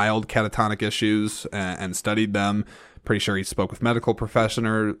or mild catatonic issues and studied them. Pretty sure he spoke with medical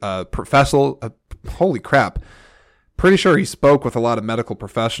holy crap. Pretty sure he spoke with a lot of medical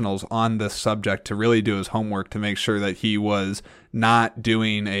professionals on this subject to really do his homework to make sure that he was not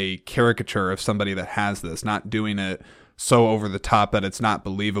doing a caricature of somebody that has this, not doing it so over the top that it's not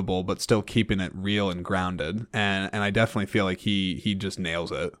believable, but still keeping it real and grounded. And I definitely feel like he just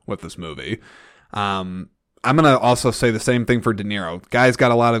nails it with this movie. I'm going to also say the same thing for De Niro. Guy's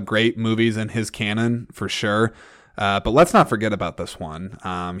got a lot of great movies in his canon for sure. But let's not forget about this one.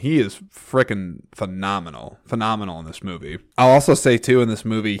 He is freaking phenomenal in this movie. I'll also say too, in this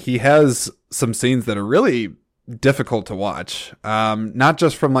movie, he has some scenes that are really difficult to watch. Not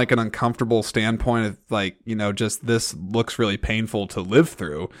just from like an uncomfortable standpoint of like, just this looks really painful to live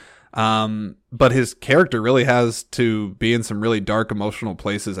through. But his character really has to be in some really dark emotional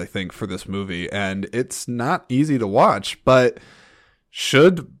places, I think, for this movie. And it's not easy to watch, but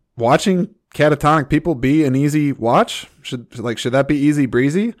should watching catatonic people be an easy watch? Should that be easy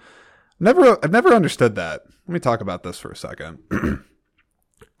breezy? I've never understood that. Let me talk about this for a second.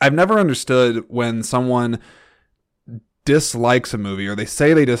 I've never understood when someone dislikes a movie, or they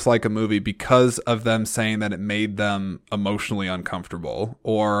say they dislike a movie because of them saying that it made them emotionally uncomfortable,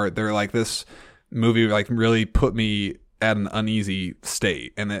 or they're like, this movie like really put me at an uneasy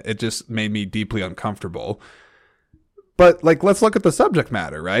state and it just made me deeply uncomfortable. But like, let's look at the subject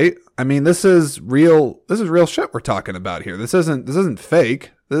matter, right? I mean, this is real shit we're talking about here. This isn't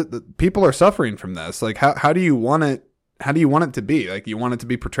fake. The people are suffering from this. Like, how do you want it? How do you want it to be? Like, you want it to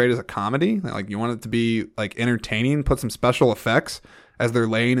be portrayed as a comedy? Like, you want it to be like entertaining, put some special effects as they're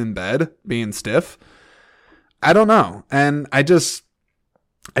laying in bed being stiff? I don't know. And I just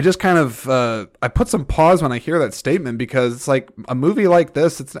kind of, I put some pause when I hear that statement, because it's like a movie like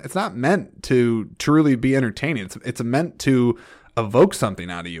this, it's not meant to truly be entertaining. It's meant to evoke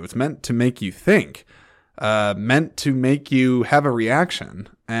something out of you. It's meant to make you think, meant to make you have a reaction,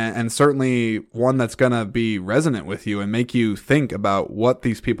 and certainly one that's going to be resonant with you and make you think about what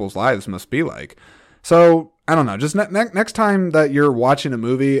these people's lives must be like. So I don't know, just next time that you're watching a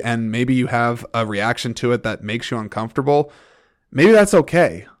movie and maybe you have a reaction to it that makes you uncomfortable, maybe that's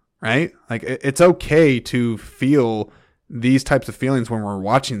okay, right? Like, it's okay to feel these types of feelings when we're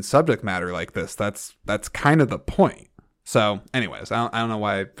watching subject matter like this. That's kind of the point. So anyways, I don't know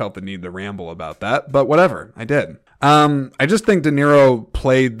why I felt the need to ramble about that, but whatever, I did. I just think De Niro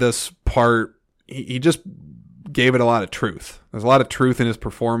played this part. He just gave it a lot of truth. There's a lot of truth in his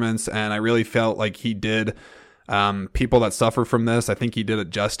performance, and I really felt like he did people that suffer from this. I think he did it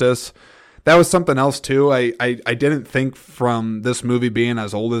justice. That was something else too. I didn't think from this movie being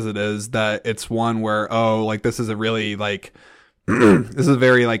as old as it is that it's one where, this is a really like, this is a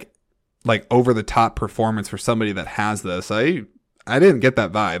very like over the top performance for somebody that has this. I didn't get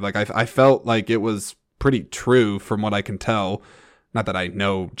that vibe. Like, I felt like it was pretty true from what I can tell. Not that I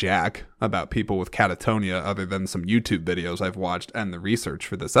know jack about people with catatonia other than some YouTube videos I've watched and the research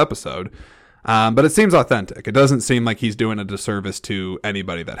for this episode. But it seems authentic. It doesn't seem like he's doing a disservice to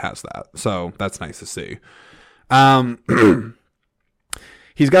anybody that has that. So that's nice to see.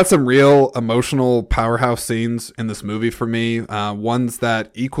 He's got some real emotional powerhouse scenes in this movie for me. Ones that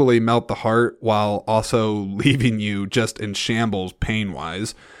equally melt the heart while also leaving you just in shambles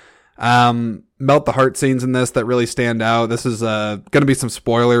pain-wise. Melt the heart scenes in this that really stand out. This is going to be some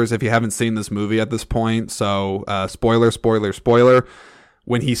spoilers if you haven't seen this movie at this point. So spoiler.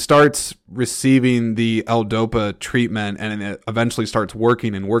 When he starts receiving the L-Dopa treatment and it eventually starts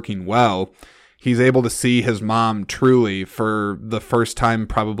working and working well, he's able to see his mom truly for the first time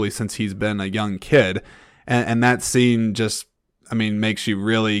probably since he's been a young kid. And that scene just, makes you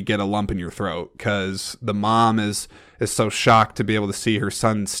really get a lump in your throat, because the mom is so shocked to be able to see her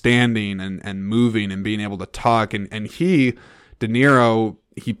son standing and moving and being able to talk. And De Niro,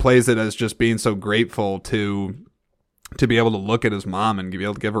 he plays it as just being so grateful to be able to look at his mom and be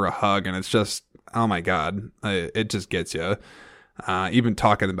able to give her a hug. And it's just, oh my God, it just gets you. Even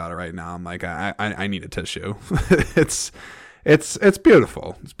talking about it right now, I'm like, I need a tissue. It's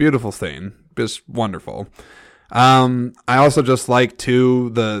beautiful. It's a beautiful scene. Just wonderful. I also just like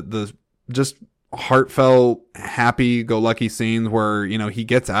too, the just heartfelt, happy-go-lucky scenes where, you know, he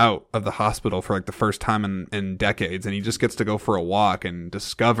gets out of the hospital for like the first time in decades, and he just gets to go for a walk and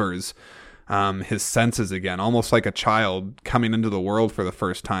discovers his senses again, almost like a child coming into the world for the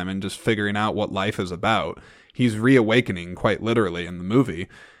first time and just figuring out what life is about. He's reawakening quite literally in the movie.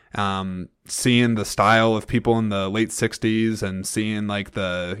 Seeing the style of people in the late 60s and seeing like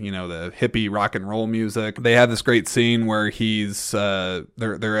the hippie rock and roll music. They have this great scene where he's they're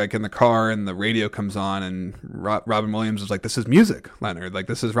like in the car and the radio comes on and Robin Williams is like, "This is music, Leonard. Like,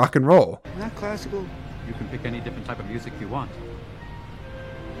 this is rock and roll." Not classical. You can pick any different type of music you want.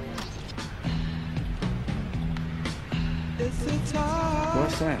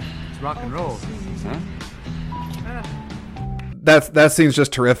 What's that? It's rock and roll. Huh? That scene's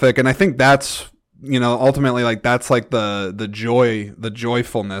just terrific, and I think that's, you know, ultimately, like, that's like the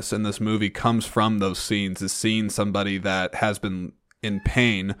joyfulness in this movie comes from those scenes, is seeing somebody that has been in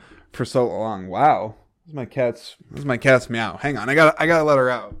pain for so long. Wow, this is my cat's meow. Hang on, I gotta let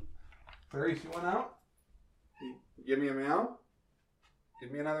her out. Clarice, you want out? Give me a meow.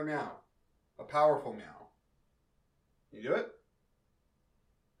 Give me another meow. A powerful meow. You do it?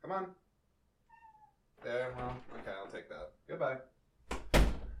 Come on. There, well, okay, I'll take that. Goodbye.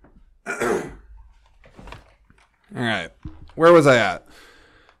 All right. Where was I at?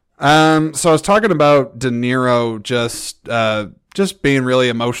 So I was talking about De Niro just being really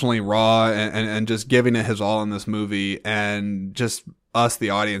emotionally raw and just giving it his all in this movie, and just us,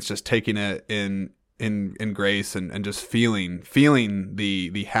 the audience, just taking it in grace and just feeling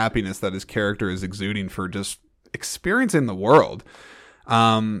the happiness that his character is exuding for just experiencing the world.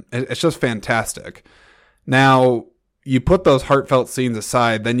 It's just fantastic. Now, you put those heartfelt scenes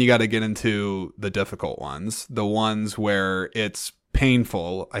aside, then you got to get into the difficult ones, the ones where it's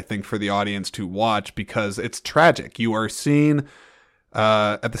painful, I think, for the audience to watch because it's tragic. You are seeing,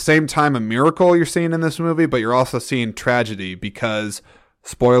 at the same time, a miracle you're seeing in this movie, but you're also seeing tragedy because,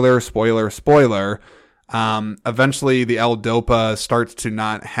 spoiler, eventually the L-Dopa starts to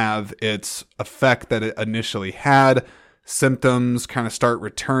not have its effect that it initially had. Symptoms kind of start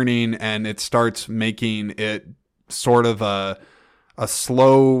returning, and it starts making it sort of a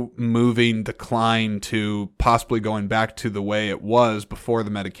slow moving decline to possibly going back to the way it was before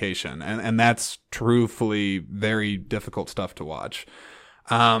the medication. And that's truthfully very difficult stuff to watch.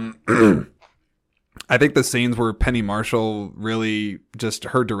 I think the scenes where Penny Marshall really just,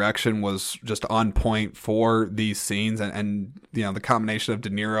 her direction was just on point for these scenes, and you know, the combination of De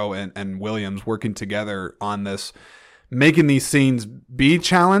Niro and Williams working together on this, making these scenes be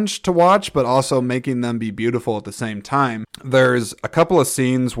challenged to watch, but also making them be beautiful at the same time. There's a couple of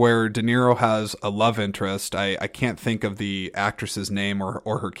scenes where De Niro has a love interest. I can't think of the actress's name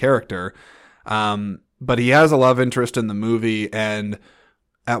or her character. But he has a love interest in the movie. And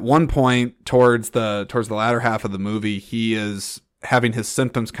at one point towards the latter half of the movie, he is having his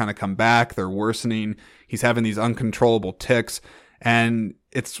symptoms kind of come back. They're worsening. He's having these uncontrollable tics, and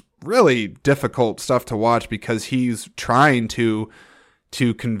it's really difficult stuff to watch because he's trying to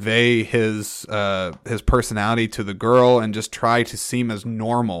convey his personality to the girl and just try to seem as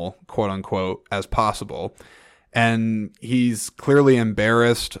normal, quote unquote, as possible. And he's clearly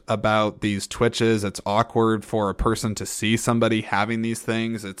embarrassed about these twitches. It's awkward for a person to see somebody having these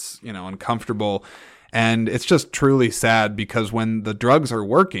things. It's, you know, uncomfortable. And it's just truly sad because when the drugs are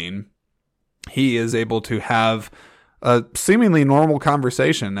working, he is able to have a seemingly normal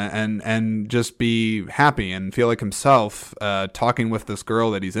conversation and just be happy and feel like himself, talking with this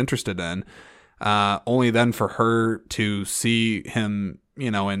girl that he's interested in, only then for her to see him, you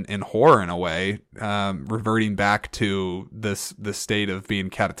know, in horror in a way, reverting back to this state of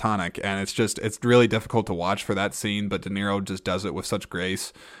being catatonic. And it's really difficult to watch for that scene, but De Niro just does it with such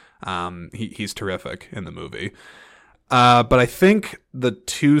grace. He's terrific in the movie. But I think the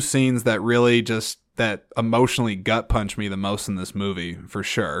two scenes that really just, that emotionally gut punch me the most in this movie, for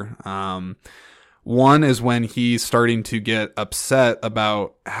sure. One is when he's starting to get upset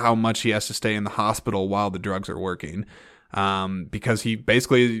about how much he has to stay in the hospital while the drugs are working. Because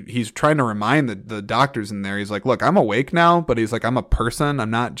he's trying to remind the doctors in there. He's like, look, I'm awake now, but he's like, I'm a person.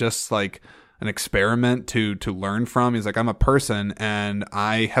 I'm not just like an experiment to learn from. He's like, I'm a person and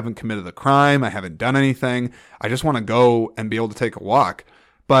I haven't committed a crime. I haven't done anything. I just want to go and be able to take a walk.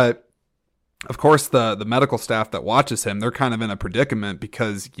 But of course, the medical staff that watches him, they're kind of in a predicament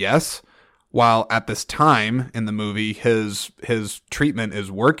because, yes, while at this time in the movie, his treatment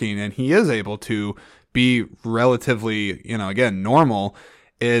is working and he is able to be relatively, you know, again, normal,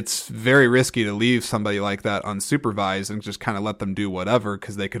 it's very risky to leave somebody like that unsupervised and just kind of let them do whatever,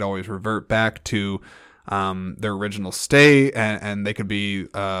 because they could always revert back to their original state, and they could be,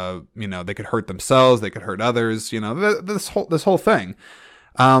 they could hurt themselves, they could hurt others, this whole thing.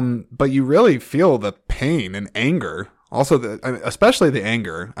 But you really feel the pain and anger, also especially the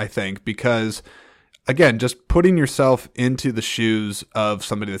anger, I think, because again, just putting yourself into the shoes of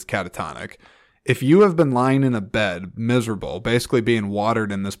somebody that's catatonic. If you have been lying in a bed, miserable, basically being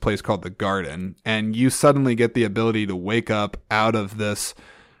watered in this place called the garden, and you suddenly get the ability to wake up out of this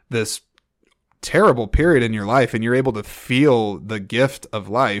terrible period in your life, and you're able to feel the gift of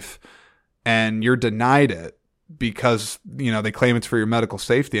life, and you're denied it because, they claim it's for your medical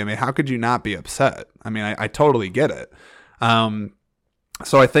safety. I mean, how could you not be upset? I mean, I totally get it.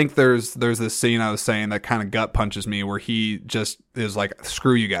 So I think there's this scene I was saying that kind of gut punches me, where he just is like,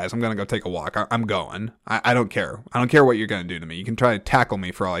 screw you guys, I'm going to go take a walk. I'm going. I don't care. I don't care what you're going to do to me. You can try to tackle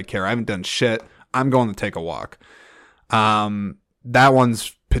me for all I care. I haven't done shit. I'm going to take a walk. That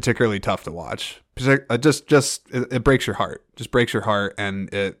one's particularly tough to watch. It breaks your heart. Just breaks your heart,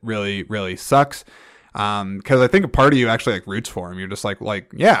 and it really, really sucks. Because I think a part of you actually like roots for him. You're just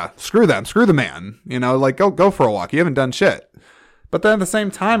like, yeah, screw them, screw the man. Like go for a walk. You haven't done shit. But then at the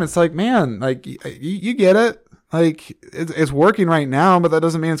same time, it's like, man, like you get it. Like it's working right now, but that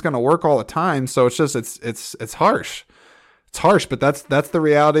doesn't mean it's going to work all the time. So it's just it's harsh. It's harsh, but that's the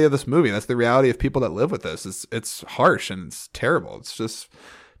reality of this movie. That's the reality of people that live with this. It's harsh and it's terrible. It's just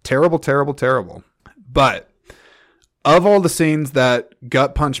terrible, terrible, terrible. But of all the scenes that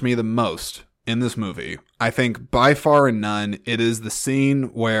gut punch me the most in this movie, I think by far and none, it is the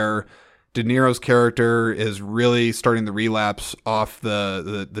scene where De Niro's character is really starting to relapse off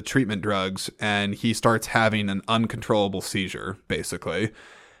the treatment drugs, and he starts having an uncontrollable seizure, basically.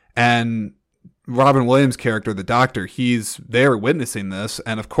 And Robin Williams' character, the doctor, he's there witnessing this,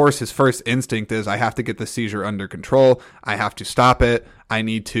 and of course his first instinct is, I have to get the seizure under control, I have to stop it, I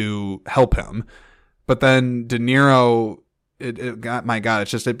need to help him. But then De Niro, my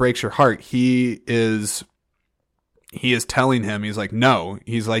God, it breaks your heart. He is telling him, he's like, no,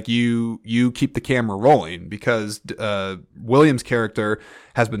 he's like, you keep the camera rolling, because Williams' character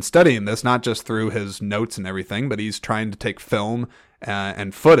has been studying this, not just through his notes and everything, but he's trying to take film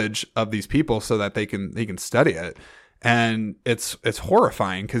and footage of these people so that they can study it. And it's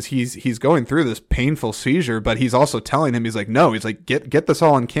horrifying, because he's going through this painful seizure, but he's also telling him, he's like, no, he's like, get this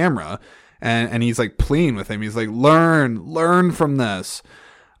all on camera. And he's like pleading with him. He's like, learn from this.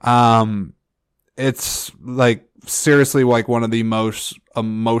 It's like seriously like one of the most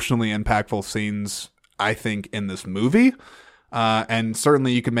emotionally impactful scenes, I think, in this movie. And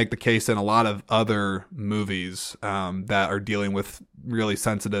certainly you could make the case in a lot of other movies that are dealing with really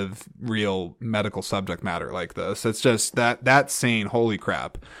sensitive, real medical subject matter like this. It's just that scene, holy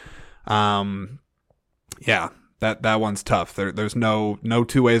crap. Yeah, that one's tough. There's no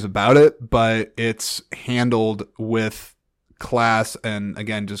two ways about it, but it's handled with class and,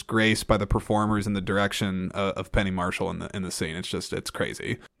 again, just grace by the performers and the direction of Penny Marshall in the scene. It's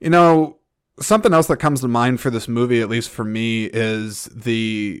crazy. Something else that comes to mind for this movie, at least for me, is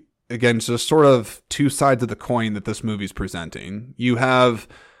just sort of two sides of the coin that this movie's presenting. You have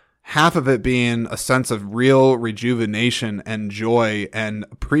half of it being a sense of real rejuvenation and joy and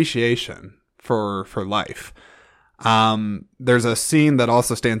appreciation for life. There's a scene that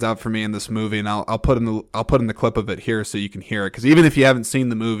also stands out for me in this movie, and I'll put in the clip of it here so you can hear it, because even if you haven't seen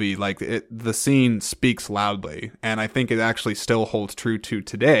the movie, the scene speaks loudly, and I think it actually still holds true to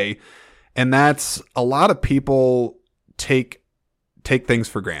today. And that's, a lot of people take things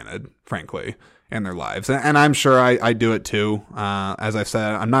for granted, frankly, in their lives. And I'm sure I do it too. As I've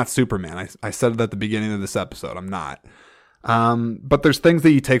said, I'm not Superman. I said it at the beginning of this episode. I'm not. But there's things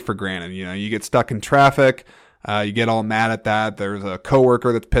that you take for granted. You get stuck in traffic. You get all mad at that. There's a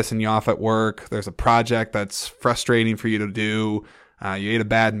coworker that's pissing you off at work. There's a project that's frustrating for you to do. You ate a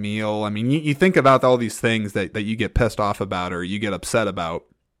bad meal. I mean, you think about all these things that you get pissed off about or you get upset about.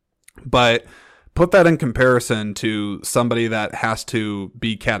 But put that in comparison to somebody that has to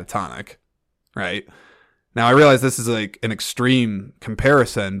be catatonic, right? Now, I realize this is like an extreme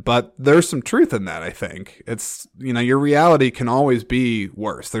comparison, but there's some truth in that, I think. It's, your reality can always be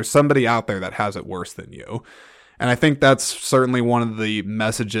worse. There's somebody out there that has it worse than you. And I think that's certainly one of the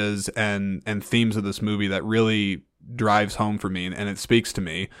messages and themes of this movie that really drives home for me, and it speaks to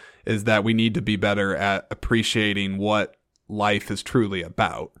me, is that we need to be better at appreciating what life is truly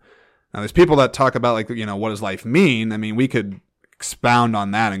about. Now, there's people that talk about, what does life mean? I mean, we could expound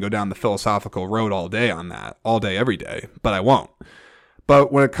on that and go down the philosophical road all day on that, all day, every day, but I won't.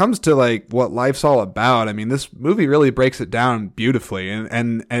 But when it comes to what life's all about, I mean, this movie really breaks it down beautifully,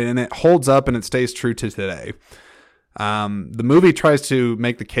 and it holds up and it stays true to today. The movie tries to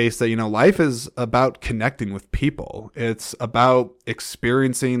make the case that, life is about connecting with people. It's about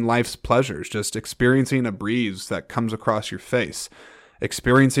experiencing life's pleasures, just experiencing a breeze that comes across your face,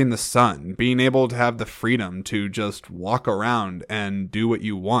 experiencing the sun, being able to have the freedom to just walk around and do what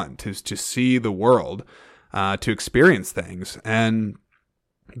you want, to see the world, to experience things. And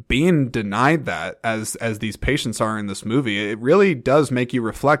being denied that, as these patients are in this movie, it really does make you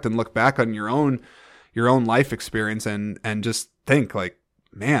reflect and look back on your own life experience and just think like,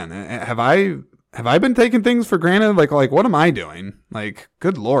 man, have I been taking things for granted? Like what am I doing? Like,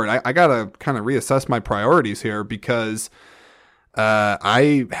 good Lord, I gotta kind of reassess my priorities here, because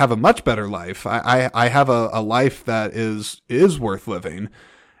I have a much better life. I have a life that is worth living.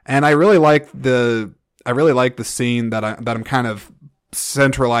 And I really like the scene that I'm kind of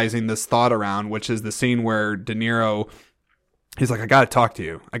centralizing this thought around, which is the scene where De Niro, he's like, I got to talk to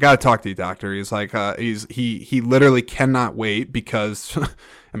you. Doctor. He's like, he literally cannot wait, because,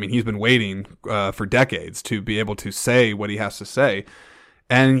 I mean, he's been waiting for decades to be able to say what he has to say.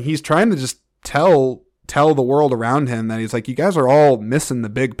 And he's trying to just tell the world around him that he's like, you guys are all missing the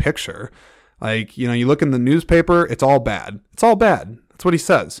big picture. Like, you look in the newspaper, it's all bad. It's all bad. That's what he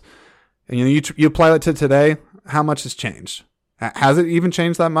says. And, you apply that to today, how much has changed? Has it even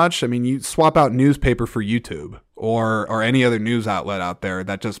changed that much? I mean, you swap out newspaper for YouTube or any other news outlet out there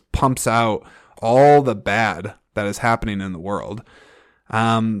that just pumps out all the bad that is happening in the world.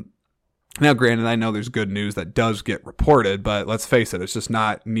 Now, granted, I know there's good news that does get reported, but let's face it, it's just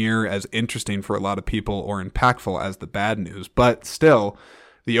not near as interesting for a lot of people or impactful as the bad news. But still,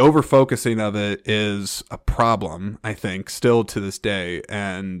 the over-focusing of it is a problem, I think, still to this day.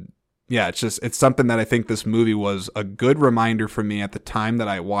 And yeah, it's something that I think this movie was a good reminder for me at the time that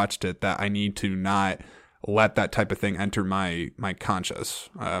I watched it, that I need to not let that type of thing enter my conscious,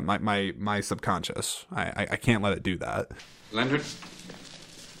 my subconscious. I can't let it do that. Leonard?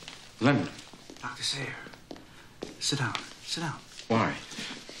 Dr. Sayer, sit down. Why?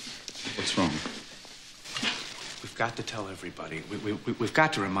 What's wrong? We've got to tell everybody. We've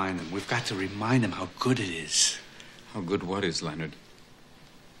got to remind them. We've got to remind them how good it is. How good what is, Leonard?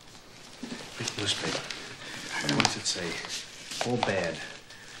 Read the newspaper. What's it say? All bad.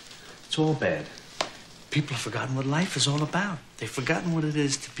 It's all bad. People have forgotten what life is all about. They've forgotten what it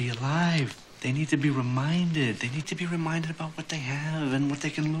is to be alive. They need to be reminded. They need to be reminded about what they have and what they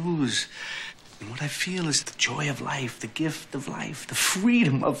can lose. And what I feel is the joy of life, the gift of life, the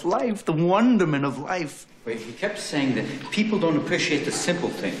freedom of life, the wonderment of life. Wait, he kept saying that people don't appreciate the simple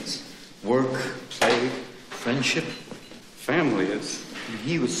things. Work, play, friendship, family is.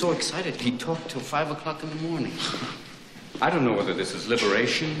 He was so excited, he talked till 5 o'clock in the morning. I don't know whether this is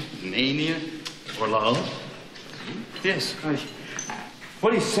liberation, mania, or love. Yes.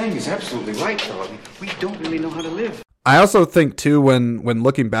 What he's saying is absolutely right, though. I mean, we don't really know how to live. I also think, too, when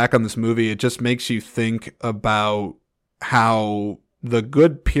looking back on this movie, it just makes you think about how the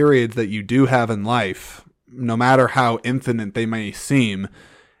good periods that you do have in life, no matter how infinite they may seem,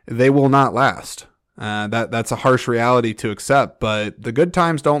 they will not last. That's a harsh reality to accept, but the good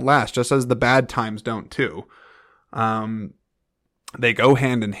times don't last, just as the bad times don't, too. They go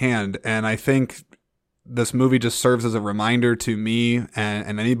hand in hand, and I think this movie just serves as a reminder to me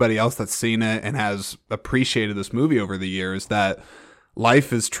and anybody else that's seen it and has appreciated this movie over the years that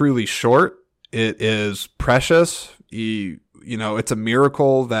life is truly short. It is precious. It's a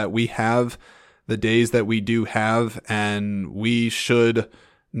miracle that we have the days that we do have, and we shouldn't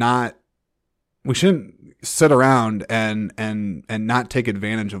sit around and not take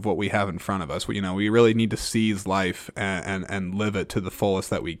advantage of what we have in front of us. We really need to seize life and live it to the fullest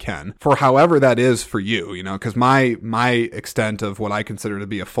that we can, for however that is for you, because my extent of what I consider to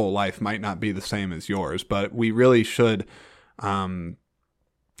be a full life might not be the same as yours, but we really should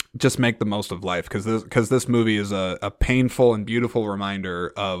just make the most of life, because this movie is a painful and beautiful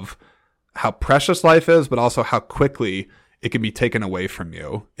reminder of how precious life is, but also how quickly it can be taken away from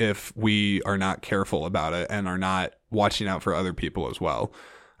you if we are not careful about it and are not watching out for other people as well.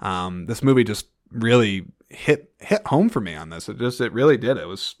 This movie just really hit home for me on this. It really did. It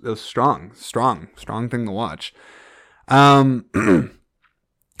was strong thing to watch. Also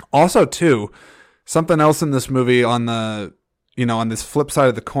too, something else in this movie on this flip side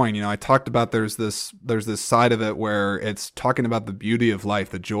of the coin, I talked about there's this side of it where it's talking about the beauty of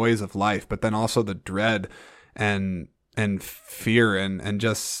life, the joys of life, but then also the dread and fear and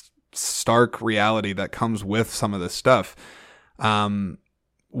just stark reality that comes with some of this stuff. One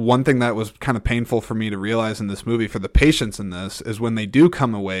thing that was kind of painful for me to realize in this movie for the patients in this is when they do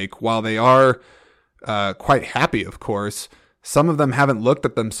come awake, while they are quite happy, of course, some of them haven't looked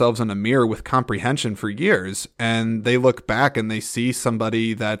at themselves in a mirror with comprehension for years, and they look back and they see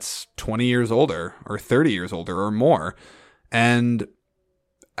somebody that's 20 years older or 30 years older or more. And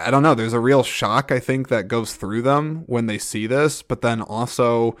I don't know, there's a real shock, I think, that goes through them when they see this, but then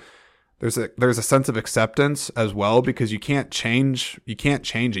also there's a sense of acceptance as well, because you can't change it. You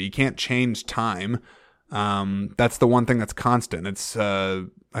can't change time. That's the one thing that's constant. It's,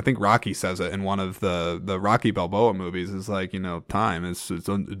 I think Rocky says it in one of the Rocky Balboa movies. Is like, time it's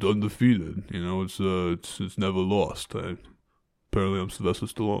undefeated. It's never lost. Apparently, I'm Sylvester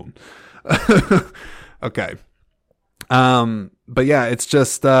Stallone. Okay. But yeah, it's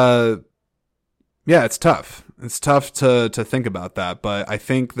just, it's tough. It's tough to think about that. But I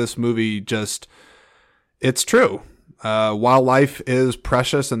think this movie it's true. While life is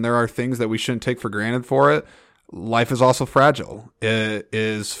precious and there are things that we shouldn't take for granted for it, life is also fragile. It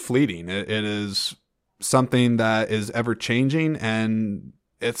is fleeting. It is something that is ever changing, and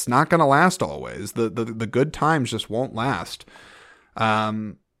it's not going to last always. The good times just won't last.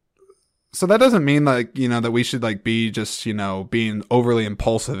 So that doesn't mean that we should be just, being overly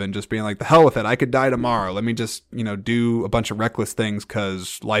impulsive and just being like, the hell with it. I could die tomorrow. Let me just, do a bunch of reckless things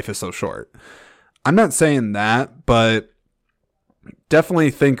because life is so short. I'm not saying that, but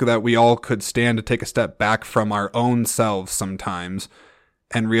definitely think that we all could stand to take a step back from our own selves sometimes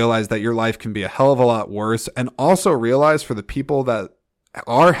and realize that your life can be a hell of a lot worse. And also realize for the people that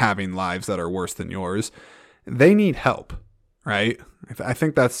are having lives that are worse than yours, they need help, right? I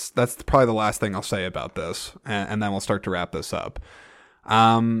think that's probably the last thing I'll say about this, and then we'll start to wrap this up.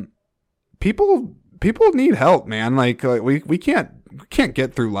 People need help, man. We can't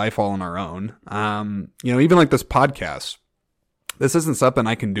get through life all on our own. Even like this podcast, this isn't something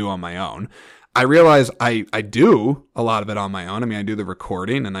I can do on my own. I realize I do a lot of it on my own. I mean, I do the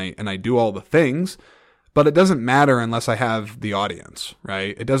recording and I do all the things, but it doesn't matter unless I have the audience,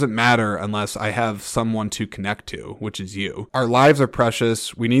 right? It doesn't matter unless I have someone to connect to, which is you. Our lives are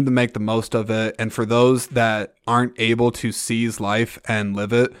precious. We need to make the most of it. And for those that aren't able to seize life and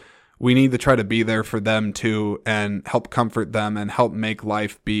live it, we need to try to be there for them too, and help comfort them and help make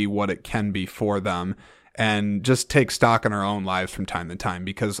life be what it can be for them, and just take stock in our own lives from time to time,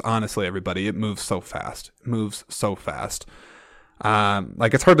 because honestly, everybody, it moves so fast. It moves so fast.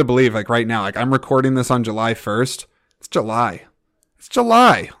 It's hard to believe, right now, I'm recording this on July 1st. It's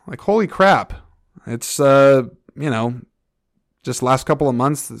July. Holy crap. It's, just last couple of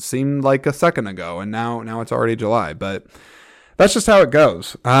months, it seemed like a second ago, and now it's already July, but that's just how it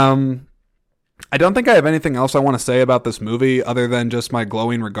goes. I don't think I have anything else I want to say about this movie other than just my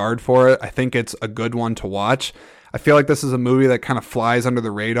glowing regard for it. I think it's a good one to watch. I feel like this is a movie that kind of flies under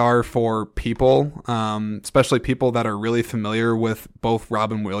the radar for people, especially people that are really familiar with both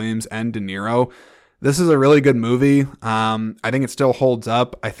Robin Williams and De Niro. This is a really good movie. I think it still holds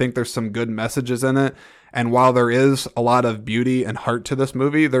up. I think there's some good messages in it. And while there is a lot of beauty and heart to this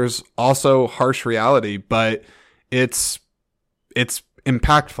movie, there's also harsh reality, but it's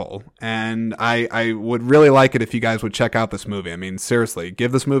impactful, and I would really like it if you guys would check out this movie. I mean, seriously,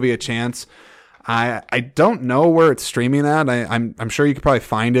 give this movie a chance. I don't know where it's streaming at. I'm sure you could probably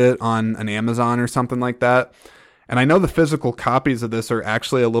find it on an Amazon or something like that. And I know the physical copies of this are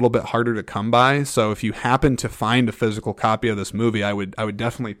actually a little bit harder to come by. So if you happen to find a physical copy of this movie, I would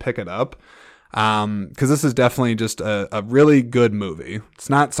definitely pick it up. Because this is definitely just a really good movie. It's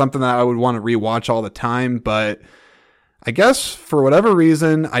not something that I would want to rewatch all the time, but I guess for whatever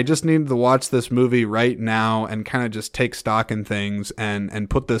reason, I just needed to watch this movie right now and kind of just take stock in things and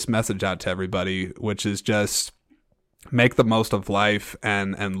put this message out to everybody, which is just make the most of life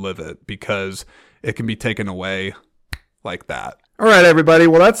and live it, because it can be taken away like that. All right, everybody.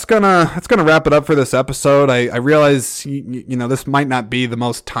 Well, that's gonna wrap it up for this episode. I realize this might not be the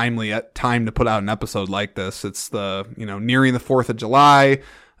most timely time to put out an episode like this. It's nearing the 4th of July.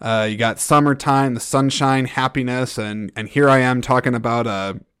 You got summertime, the sunshine, happiness, and here I am talking about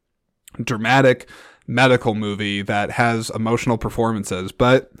a dramatic medical movie that has emotional performances.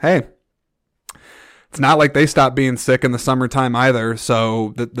 But hey, it's not like they stop being sick in the summertime either.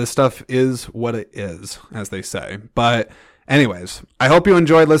 So this stuff is what it is, as they say. But anyways, I hope you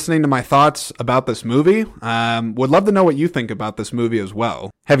enjoyed listening to my thoughts about this movie. Would love to know what you think about this movie as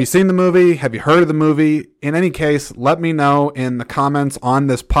well. Have you seen the movie? Have you heard of the movie? In any case, let me know in the comments on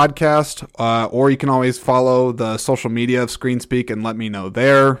this podcast, or you can always follow the social media of ScreenSpeak and let me know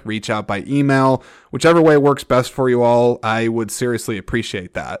there. Reach out by email. Whichever way works best for you all, I would seriously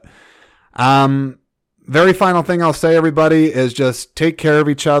appreciate that. Very final thing I'll say, everybody, is just take care of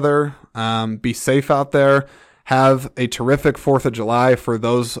each other. Be safe out there. Have a terrific 4th of July for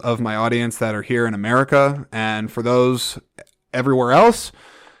those of my audience that are here in America. And for those everywhere else.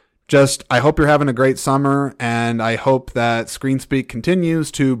 Just, I hope you're having a great summer, and I hope that ScreenSpeak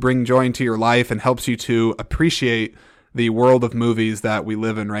continues to bring joy into your life and helps you to appreciate the world of movies that we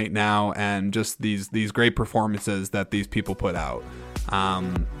live in right now, and just these great performances that these people put out.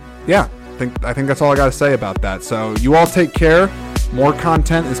 Yeah, I think that's all I got to say about that. So you all take care. More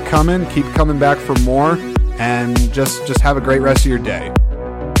content is coming. Keep coming back for more, and just have a great rest of your day.